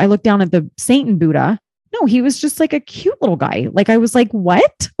side note. I looked down at the Saint and Buddha. No, he was just like a cute little guy. Like I was like,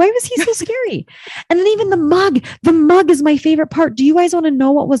 what? Why was he so scary? And then even the mug is my favorite part. Do you guys want to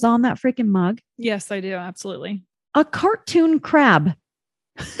know what was on that freaking mug? Yes, I do. Absolutely. A cartoon crab.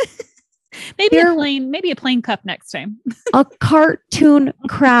 maybe a plain cup next time. A cartoon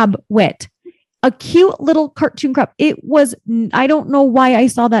crab wit. A cute little cartoon crab. It was, I don't know why I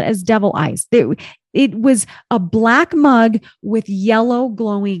saw that as devil eyes. It was a black mug with yellow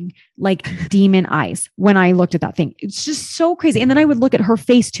glowing like demon eyes when I looked at that thing. It's just so crazy. And then I would look at her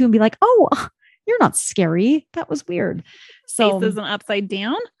face too and be like, oh, you're not scary. That was weird. So face isn't upside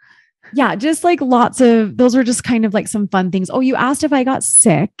down. Yeah, just like lots of, those are just kind of like some fun things. Oh, you asked if I got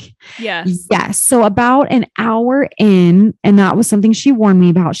sick. Yes. Yes. So about an hour in, and that was something she warned me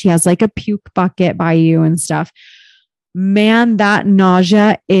about. She has like a puke bucket by you and stuff. Man, that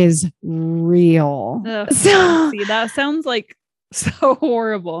nausea is real. Ugh, see, that sounds like so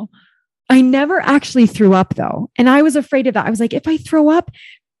horrible. I never actually threw up though. And I was afraid of that. I was like, if I throw up,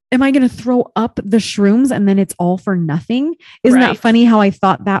 am I going to throw up the shrooms and then it's all for nothing? Isn't that funny how I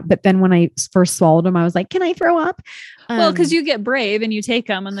thought that? But then when I first swallowed them, I was like, can I throw up? Well, because you get brave and you take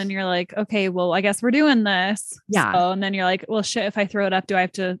them and then you're like, okay, well, I guess we're doing this. Yeah. So, and then you're like, well, shit, if I throw it up, do I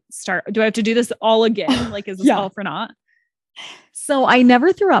have to do this all again? Like, is this all for naught? So I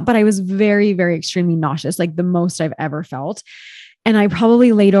never threw up, but I was very, very extremely nauseous, like the most I've ever felt. And I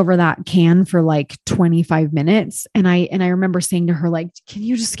probably laid over that can for like 25 minutes. And I remember saying to her, like, can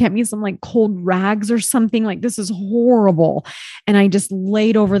you just get me some like cold rags or something? Like, this is horrible. And I just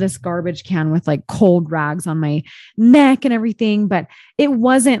laid over this garbage can with like cold rags on my neck and everything. But it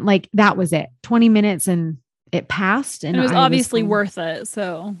wasn't like, that was it. 20 minutes and it passed. And it was obviously worth it.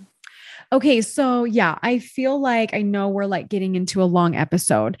 So. Okay. So yeah, I feel like I know we're like getting into a long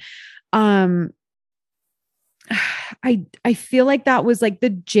episode. I feel like that was like the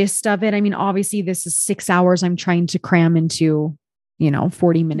gist of it. I mean, obviously this is 6 hours I'm trying to cram into,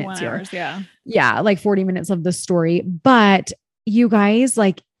 40 minutes here. Yeah. Yeah. Like 40 minutes of the story, but you guys,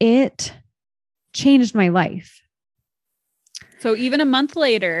 like it changed my life. So even a month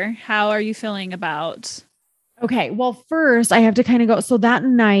later, how are you feeling about Okay. Well, first I have to kind of go. So that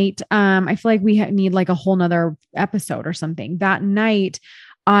night, I feel like we need like a whole nother episode or something. That night,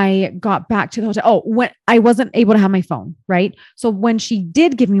 I got back to the hotel. Oh, when I wasn't able to have my phone, right? So when she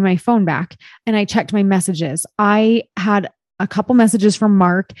did give me my phone back and I checked my messages, I had a couple messages from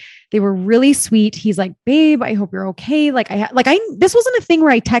Mark. They were really sweet. He's like, "Babe, I hope you're okay." This wasn't a thing where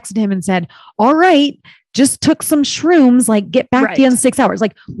I texted him and said, "All right, just took some shrooms, like get back to you in 6 hours."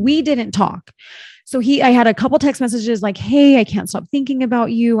 Like we didn't talk. So I had a couple text messages like, "Hey, I can't stop thinking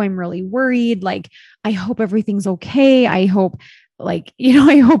about you. I'm really worried. Like, I hope everything's okay. I hope I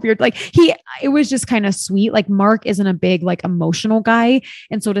hope you're it was just kind of sweet. Like Mark isn't a big, like emotional guy.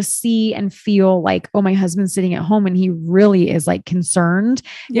 And so to see and feel like, oh, my husband's sitting at home and he really is like concerned.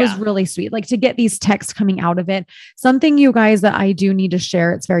 It was really sweet. Like to get these texts coming out of it. Something, you guys, that I do need to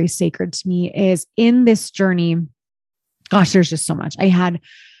share, it's very sacred to me, is in this journey. Gosh, there's just so much. I had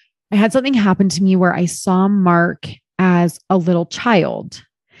something happen to me where I saw Mark as a little child.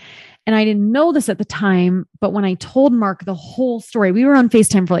 And I didn't know this at the time, but when I told Mark the whole story, we were on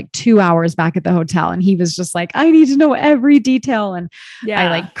FaceTime for like 2 hours back at the hotel. And he was just like, "I need to know every detail." And I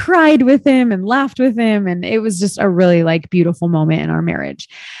like cried with him and laughed with him. And it was just a really like beautiful moment in our marriage.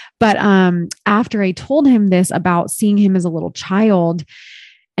 But after I told him this about seeing him as a little child,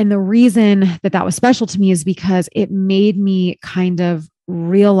 and the reason that was special to me is because it made me kind of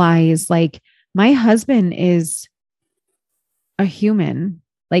realize like my husband is a human.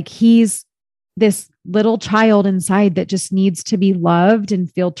 Like he's this little child inside that just needs to be loved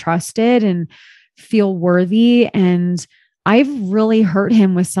and feel trusted and feel worthy. And I've really hurt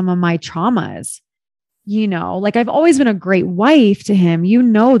him with some of my traumas. Like I've always been a great wife to him,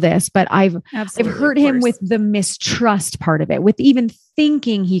 this, but I've hurt him with the mistrust part of it, with even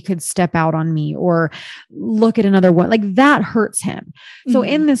thinking he could step out on me or look at another one. Like that hurts him. So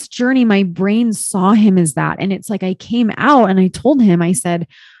in this journey, my brain saw him as that. And it's like, I came out and I told him, I said,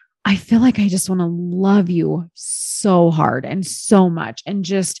 "I feel like I just want to love you so hard and so much and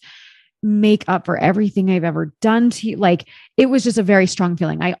just make up for everything I've ever done to you." Like it was just a very strong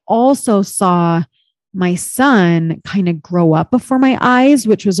feeling. I also saw my son kind of grow up before my eyes,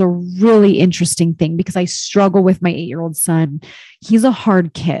 which was a really interesting thing because I struggle with my 8-year-old son. He's a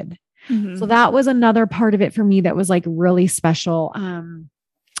hard kid. So that was another part of it for me that was like really special. I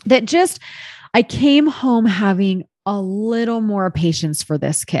came home having a little more patience for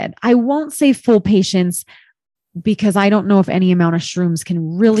this kid. I won't say full patience because I don't know if any amount of shrooms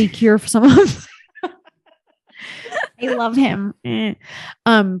can really cure for some of I love him.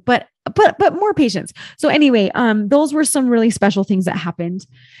 But more patience. So anyway, those were some really special things that happened.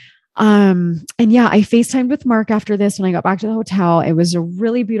 And yeah, I FaceTimed with Mark after this when I got back to the hotel. It was a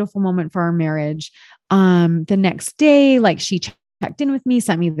really beautiful moment for our marriage. The next day, like she checked in with me,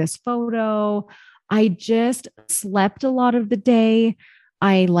 sent me this photo. I just slept a lot of the day.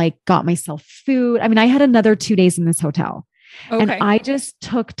 I like got myself food. I mean, I had another 2 days in this hotel. Okay. And I just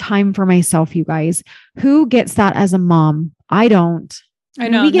took time for myself, you guys. Who gets that as a mom? I don't. I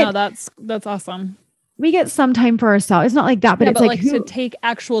know. No, that's awesome. We get some time for ourselves. It's not like that, but it's like to take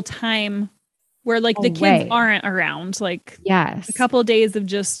actual time where like the kids aren't around, like a couple of days of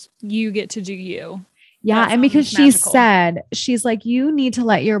just you get to do you. Yeah. And because she's like, you need to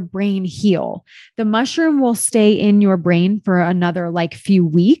let your brain heal. The mushroom will stay in your brain for another like few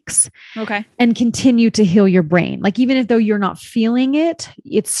weeks. Okay. And continue to heal your brain. Like, even if though you're not feeling it,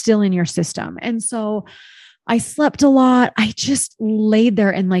 it's still in your system. And so I slept a lot. I just laid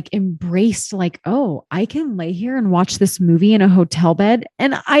there and like embraced like, oh, I can lay here and watch this movie in a hotel bed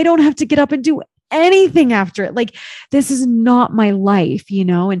and I don't have to get up and do anything after it. Like, this is not my life,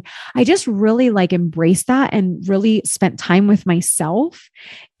 and I just really like embraced that and really spent time with myself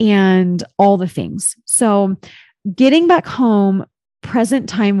and all the things. So getting back home, present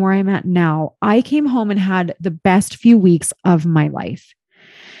time where I'm at now, I came home and had the best few weeks of my life.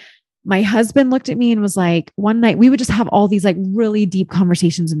 My husband looked at me and was like, one night we would just have all these like really deep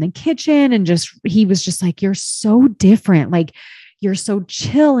conversations in the kitchen. And he was just like, "You're so different. Like, you're so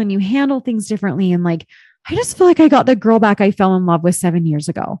chill and you handle things differently." And like, I just feel like I got the girl back I fell in love with 7 years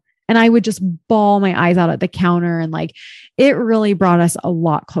ago. And I would just bawl my eyes out at the counter. And like, it really brought us a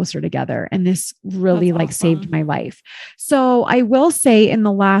lot closer together. And this really saved my life. So I will say in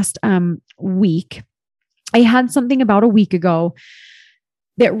the last week, I had something about a week ago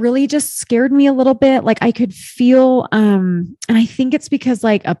that really just scared me a little bit. Like I could feel, and I think it's because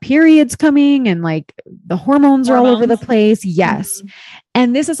like a period's coming and like the hormones are all over the place. Yes. Mm-hmm.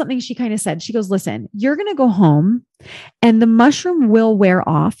 And this is something she kind of said. She goes, "Listen, you're going to go home and the mushroom will wear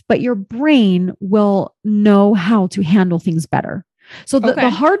off, but your brain will know how to handle things better. So the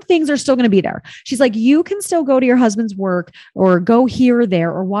hard things are still going to be there. She's like, you can still go to your husband's work or go here or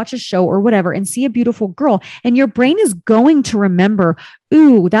there or watch a show or whatever and see a beautiful girl. And your brain is going to remember,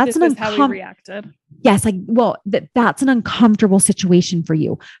 ooh, that's how we reacted. Yes. Like, well, that's an uncomfortable situation for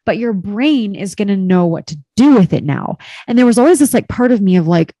you, but your brain is going to know what to do with it now. And there was always this like part of me of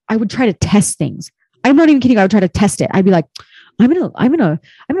like, I would try to test things. I'm not even kidding. I would try to test it. I'd be like, I'm going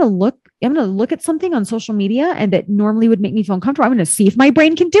to look at something on social media and that normally would make me feel uncomfortable. I'm going to see if my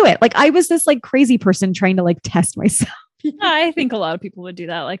brain can do it. Like I was this like crazy person trying to like test myself. I think a lot of people would do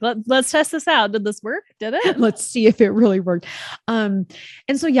that. Like, let's test this out. Did this work? Did it? Let's see if it really worked. And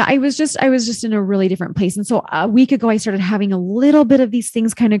so, yeah, I was just in a really different place. And so a week ago, I started having a little bit of these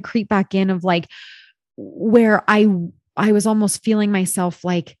things kind of creep back in of like, where I was almost feeling myself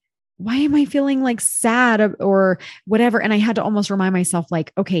like, why am I feeling like sad or whatever? And I had to almost remind myself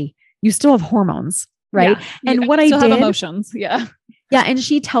like, okay, you still have hormones, right? Yeah, and what I did, have emotions. Yeah. Yeah. And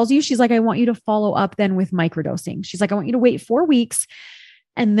she tells you, she's like, I want you to follow up then with microdosing. She's like, I want you to wait 4 weeks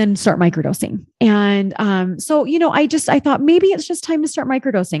and then start microdosing. And so, I thought maybe it's just time to start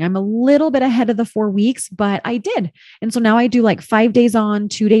microdosing. I'm a little bit ahead of the 4 weeks, but I did. And so now I do like 5 days on,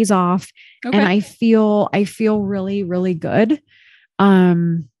 2 days off. Okay. And I feel really, really good.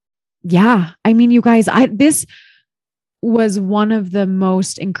 Yeah. I mean, you guys, this was one of the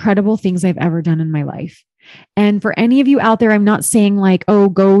most incredible things I've ever done in my life. And for any of you out there, I'm not saying like, oh,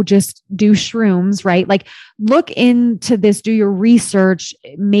 go just do shrooms, right? Like look into this, do your research,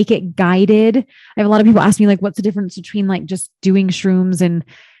 make it guided. I have a lot of people ask me like, what's the difference between like just doing shrooms and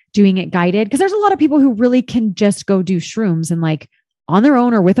doing it guided? Because there's a lot of people who really can just go do shrooms and like on their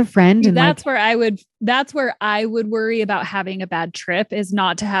own or with a friend. And that's where I would worry about having a bad trip is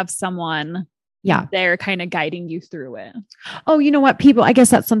not to have someone they're kind of guiding you through it. Oh, you know what? People, I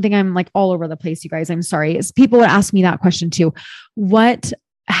guess that's something I'm like all over the place, you guys. I'm sorry. Is people would ask me that question too.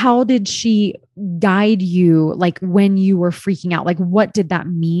 How did she guide you? Like when you were freaking out, like what did that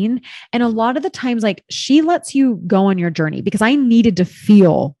mean? And a lot of the times, like she lets you go on your journey because I needed to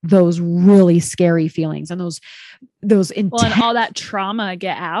feel those really scary feelings and those intense, and all that trauma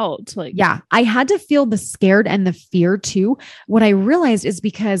get out. Like, yeah, I had to feel the scared and the fear too. What I realized is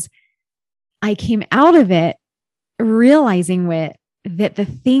because I came out of it realizing that the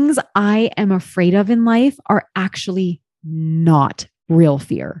things I am afraid of in life are actually not real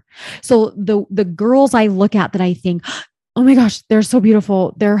fear. So the girls I look at that I think, oh my gosh, they're so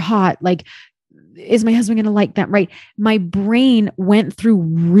beautiful. They're hot. Like, is my husband going to like them? Right. My brain went through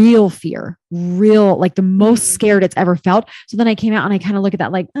real fear, like the most scared it's ever felt. So then I came out and I kind of look at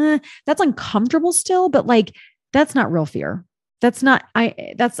that like, that's uncomfortable still, but like, that's not real fear.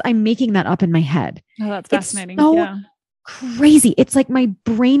 I'm making that up in my head. Oh, that's fascinating. It's so crazy. It's like my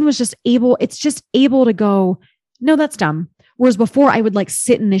brain was just able to go, no, that's dumb. Whereas before I would like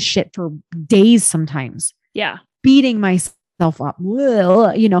sit in this shit for days sometimes. Yeah. Beating myself up,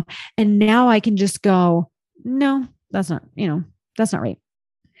 and now I can just go, no, that's not right.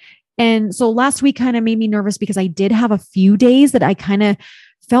 And so last week kind of made me nervous because I did have a few days that I kind of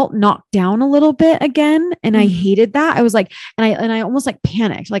felt knocked down a little bit again. And I hated that. I was like, and I almost like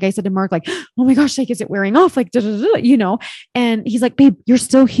panicked. Like I said to Mark, like, oh my gosh, like, is it wearing off? Like, and he's like, babe, you're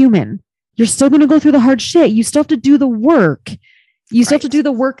still human. You're still going to go through the hard shit. You still have to do the work. You still have to do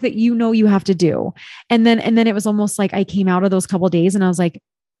the work that you have to do. And then it was almost like I came out of those couple of days and I was like,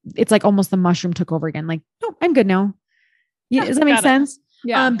 it's like almost the mushroom took over again. Like, no, I'm good now. Yeah. Does that make sense?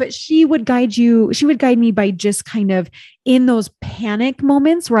 Yeah. But she would guide me by just kind of in those panic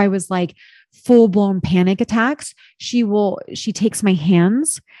moments where I was like full blown panic attacks. She takes my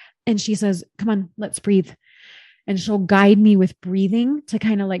hands and she says, come on, let's breathe. And she'll guide me with breathing to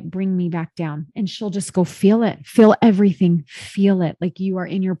kind of like bring me back down. And she'll just go feel it, feel everything, feel it. Like you are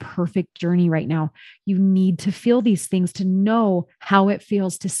in your perfect journey right now. You need to feel these things to know how it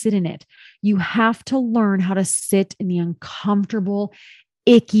feels to sit in it. You have to learn how to sit in the uncomfortable,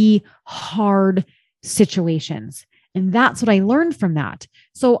 icky, hard situations. And that's what I learned from that.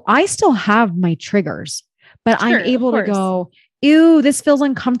 So I still have my triggers, but I'm able to go, ew, this feels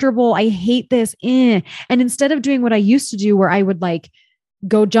uncomfortable. I hate this. And instead of doing what I used to do, where I would like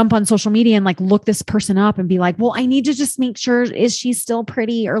go jump on social media and like look this person up and be like, well, I need to just make sure, is she still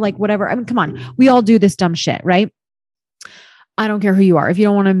pretty or like whatever. I mean, come on, we all do this dumb shit, right? I don't care who you are. If you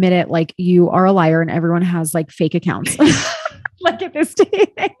don't want to admit it, like you are a liar and everyone has like fake accounts. Like at this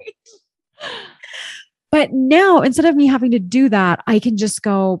day. But now instead of me having to do that, I can just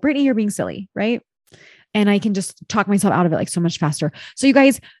go, Brittany, you're being silly, right? And I can just talk myself out of it like so much faster. So you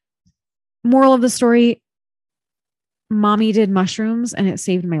guys, moral of the story, mommy did mushrooms and it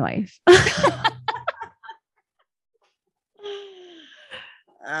saved my life.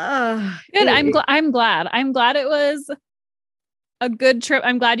 Good. I'm glad. I'm glad it was a good trip.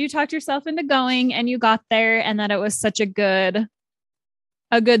 I'm glad you talked yourself into going and you got there, and that it was such a good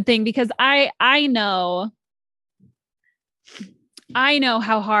thing, because I know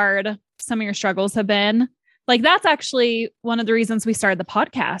how hard some of your struggles have been. Like, that's actually one of the reasons we started the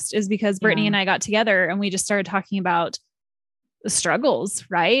podcast, is because Brittany and I got together and we just started talking about the struggles.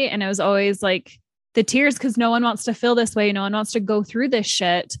 Right. And it was always like the tears, because no one wants to feel this way. No one wants to go through this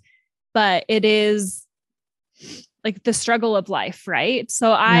shit, but it is like the struggle of life. Right.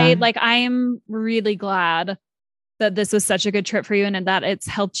 So I am really glad that this was such a good trip for you, and that it's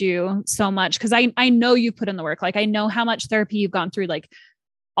helped you so much. Cause I know you put in the work. Like, I know how much therapy you've gone through, like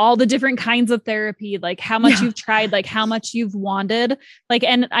all the different kinds of therapy, like how much you've tried, like how much you've wanted, like,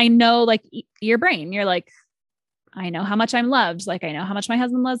 and I know, like, your brain, you're like, I know how much I'm loved. Like, I know how much my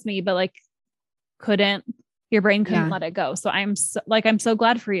husband loves me, but like, your brain couldn't let it go. So I'm so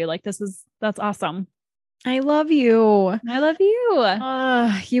glad for you. Like, that's awesome. I love you. I love you.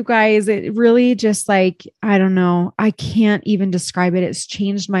 You guys, it really just, like, I don't know. I can't even describe it. It's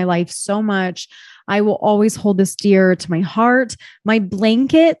changed my life so much. I will always hold this dear to my heart. My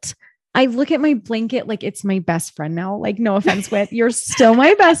blanket, I look at my blanket like it's my best friend now. Like, no offense, Whit, you're still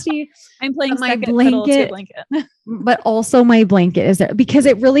my bestie. I'm playing my blanket, but also my blanket is there because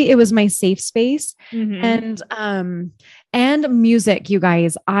it was my safe space. Mm-hmm. And music, you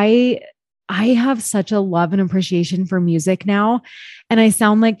guys. I have such a love and appreciation for music now. And I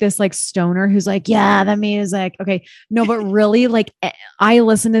sound like this like stoner who's like, yeah, the music. Okay. No, but really, like, I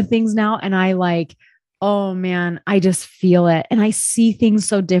listen to things now and I like, oh man, I just feel it. And I see things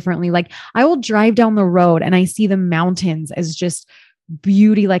so differently. Like, I will drive down the road and I see the mountains as just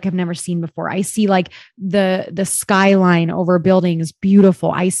beauty like I've never seen before. I see like the skyline over buildings,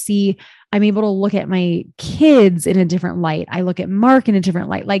 beautiful. I'm able to look at my kids in a different light. I look at Mark in a different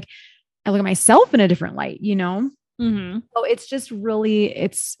light. Like, I look at myself in a different light, you know? Mm-hmm. So it's just really,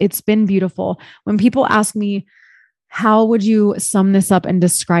 it's been beautiful. When people ask me, how would you sum this up and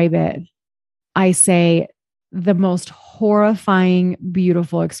describe it? I say the most horrifying,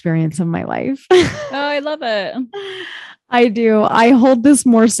 beautiful experience of my life. Oh, I love it. I do. I hold this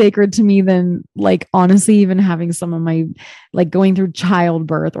more sacred to me than, like, honestly, even having some of my, like, going through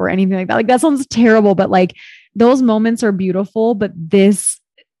childbirth or anything like that. Like, that sounds terrible, but like, those moments are beautiful, but this,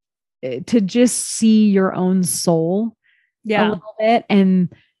 to just see your own soul a little bit and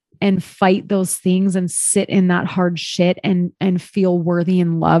fight those things and sit in that hard shit and feel worthy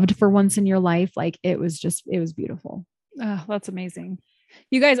and loved for once in your life. Like, it was beautiful. Oh, that's amazing.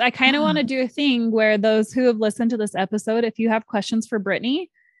 You guys, I kind of want to do a thing where those who have listened to this episode, if you have questions for Brittany,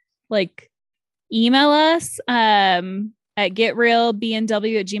 like, email us at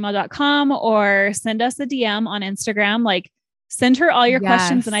getrealbnw@gmail.com or send us a DM on Instagram. Like, send her all your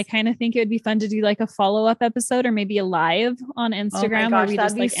questions. And I kind of think it would be fun to do like a follow-up episode or maybe a live on Instagram where we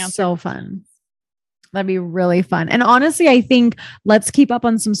just like answer. So fun. That'd be really fun. And honestly, I think let's keep up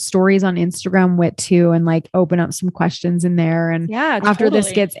on some stories on Instagram Whit too, and like open up some questions in there. And after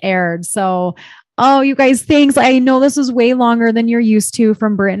this gets aired. So, you guys, thanks. I know this was way longer than you're used to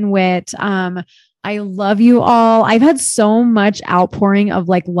from Britt and Whit. I love you all. I've had so much outpouring of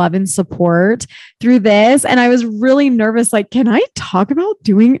like love and support through this. And I was really nervous. Like, can I talk about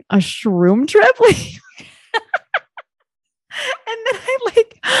doing a shroom trip? And then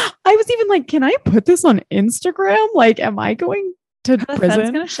I was even like, can I put this on Instagram? Like, am I going to prison? The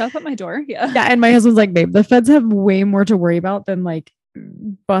feds going to show up at my door. Yeah. Yeah. And my husband's like, babe, the feds have way more to worry about than like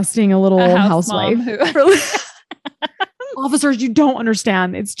busting a little housewife. Officers, you don't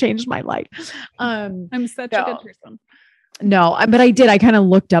understand. It's changed my life. I'm such a good person. No, but I did. I kind of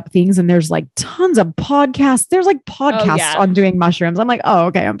looked up things and there's like tons of podcasts. There's like podcasts on doing mushrooms. I'm like, oh,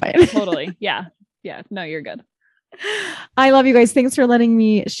 okay, I'm fine. Totally. Yeah. Yeah. No, you're good. I love you guys. Thanks for letting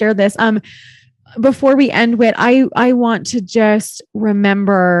me share this. Before we end with, I want to just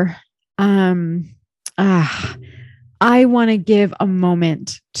remember, I want to give a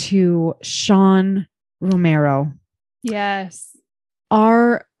moment to Sean Romero. Yes.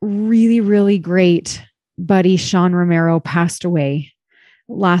 Our really, really great buddy, Sean Romero, passed away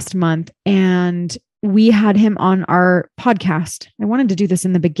last month, and we had him on our podcast. I wanted to do this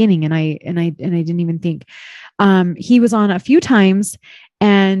in the beginning and I didn't even think. He was on a few times,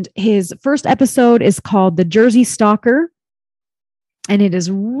 and his first episode is called The Jersey Stalker. And it is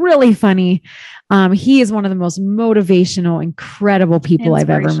really funny. He is one of the most motivational, incredible people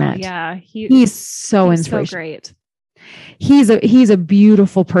I've ever met. Yeah. He's so inspirational. So great. He's a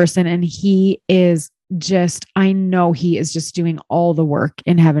beautiful person, and he is just, I know he is just doing all the work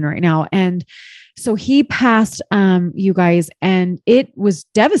in heaven right now. And So he passed, you guys, and it was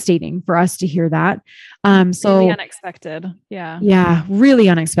devastating for us to hear that. So really unexpected. Yeah. Yeah, really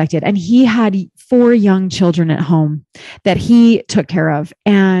unexpected. And he had 4 young children at home that he took care of.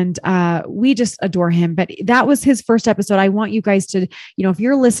 And we just adore him. But that was his first episode. I want you guys to, if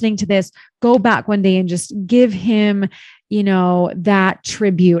you're listening to this, go back one day and just give him, that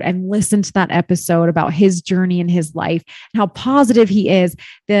tribute and listen to that episode about his journey in his life and how positive he is.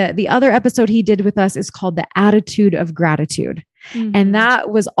 The other episode he did with us is called The Attitude of Gratitude. Mm-hmm. And that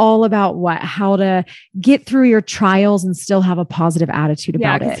was all about how to get through your trials and still have a positive attitude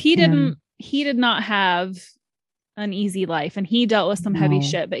about it. He did not have an easy life, and he dealt with some heavy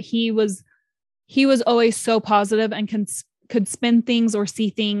shit, but he was always so positive and could spin things or see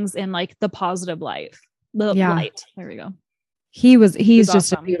things in like the positive light. Light. There we go. He's just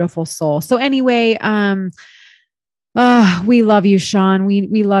awesome. A beautiful soul. So anyway, we love you, Sean.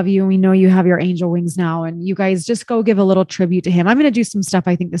 We love you. And we know you have your angel wings now, and you guys just go give a little tribute to him. I'm going to do some stuff,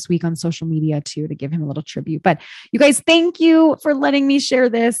 I think, this week on social media too, to give him a little tribute. But you guys, thank you for letting me share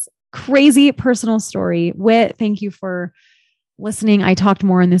this crazy personal story. Whit, thank you for listening. I talked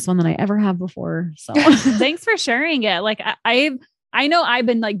more in this one than I ever have before. So thanks for sharing it. Like I know I've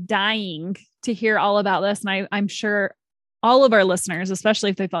been like dying to hear all about this. And I'm sure all of our listeners, especially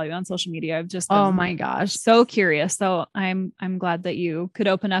if they follow you on social media, I've just been, oh my gosh, so curious. So I'm glad that you could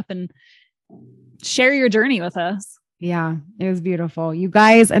open up and share your journey with us. Yeah, it was beautiful. You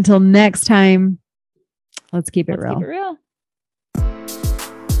guys, until next time, let's keep it real. Keep it real.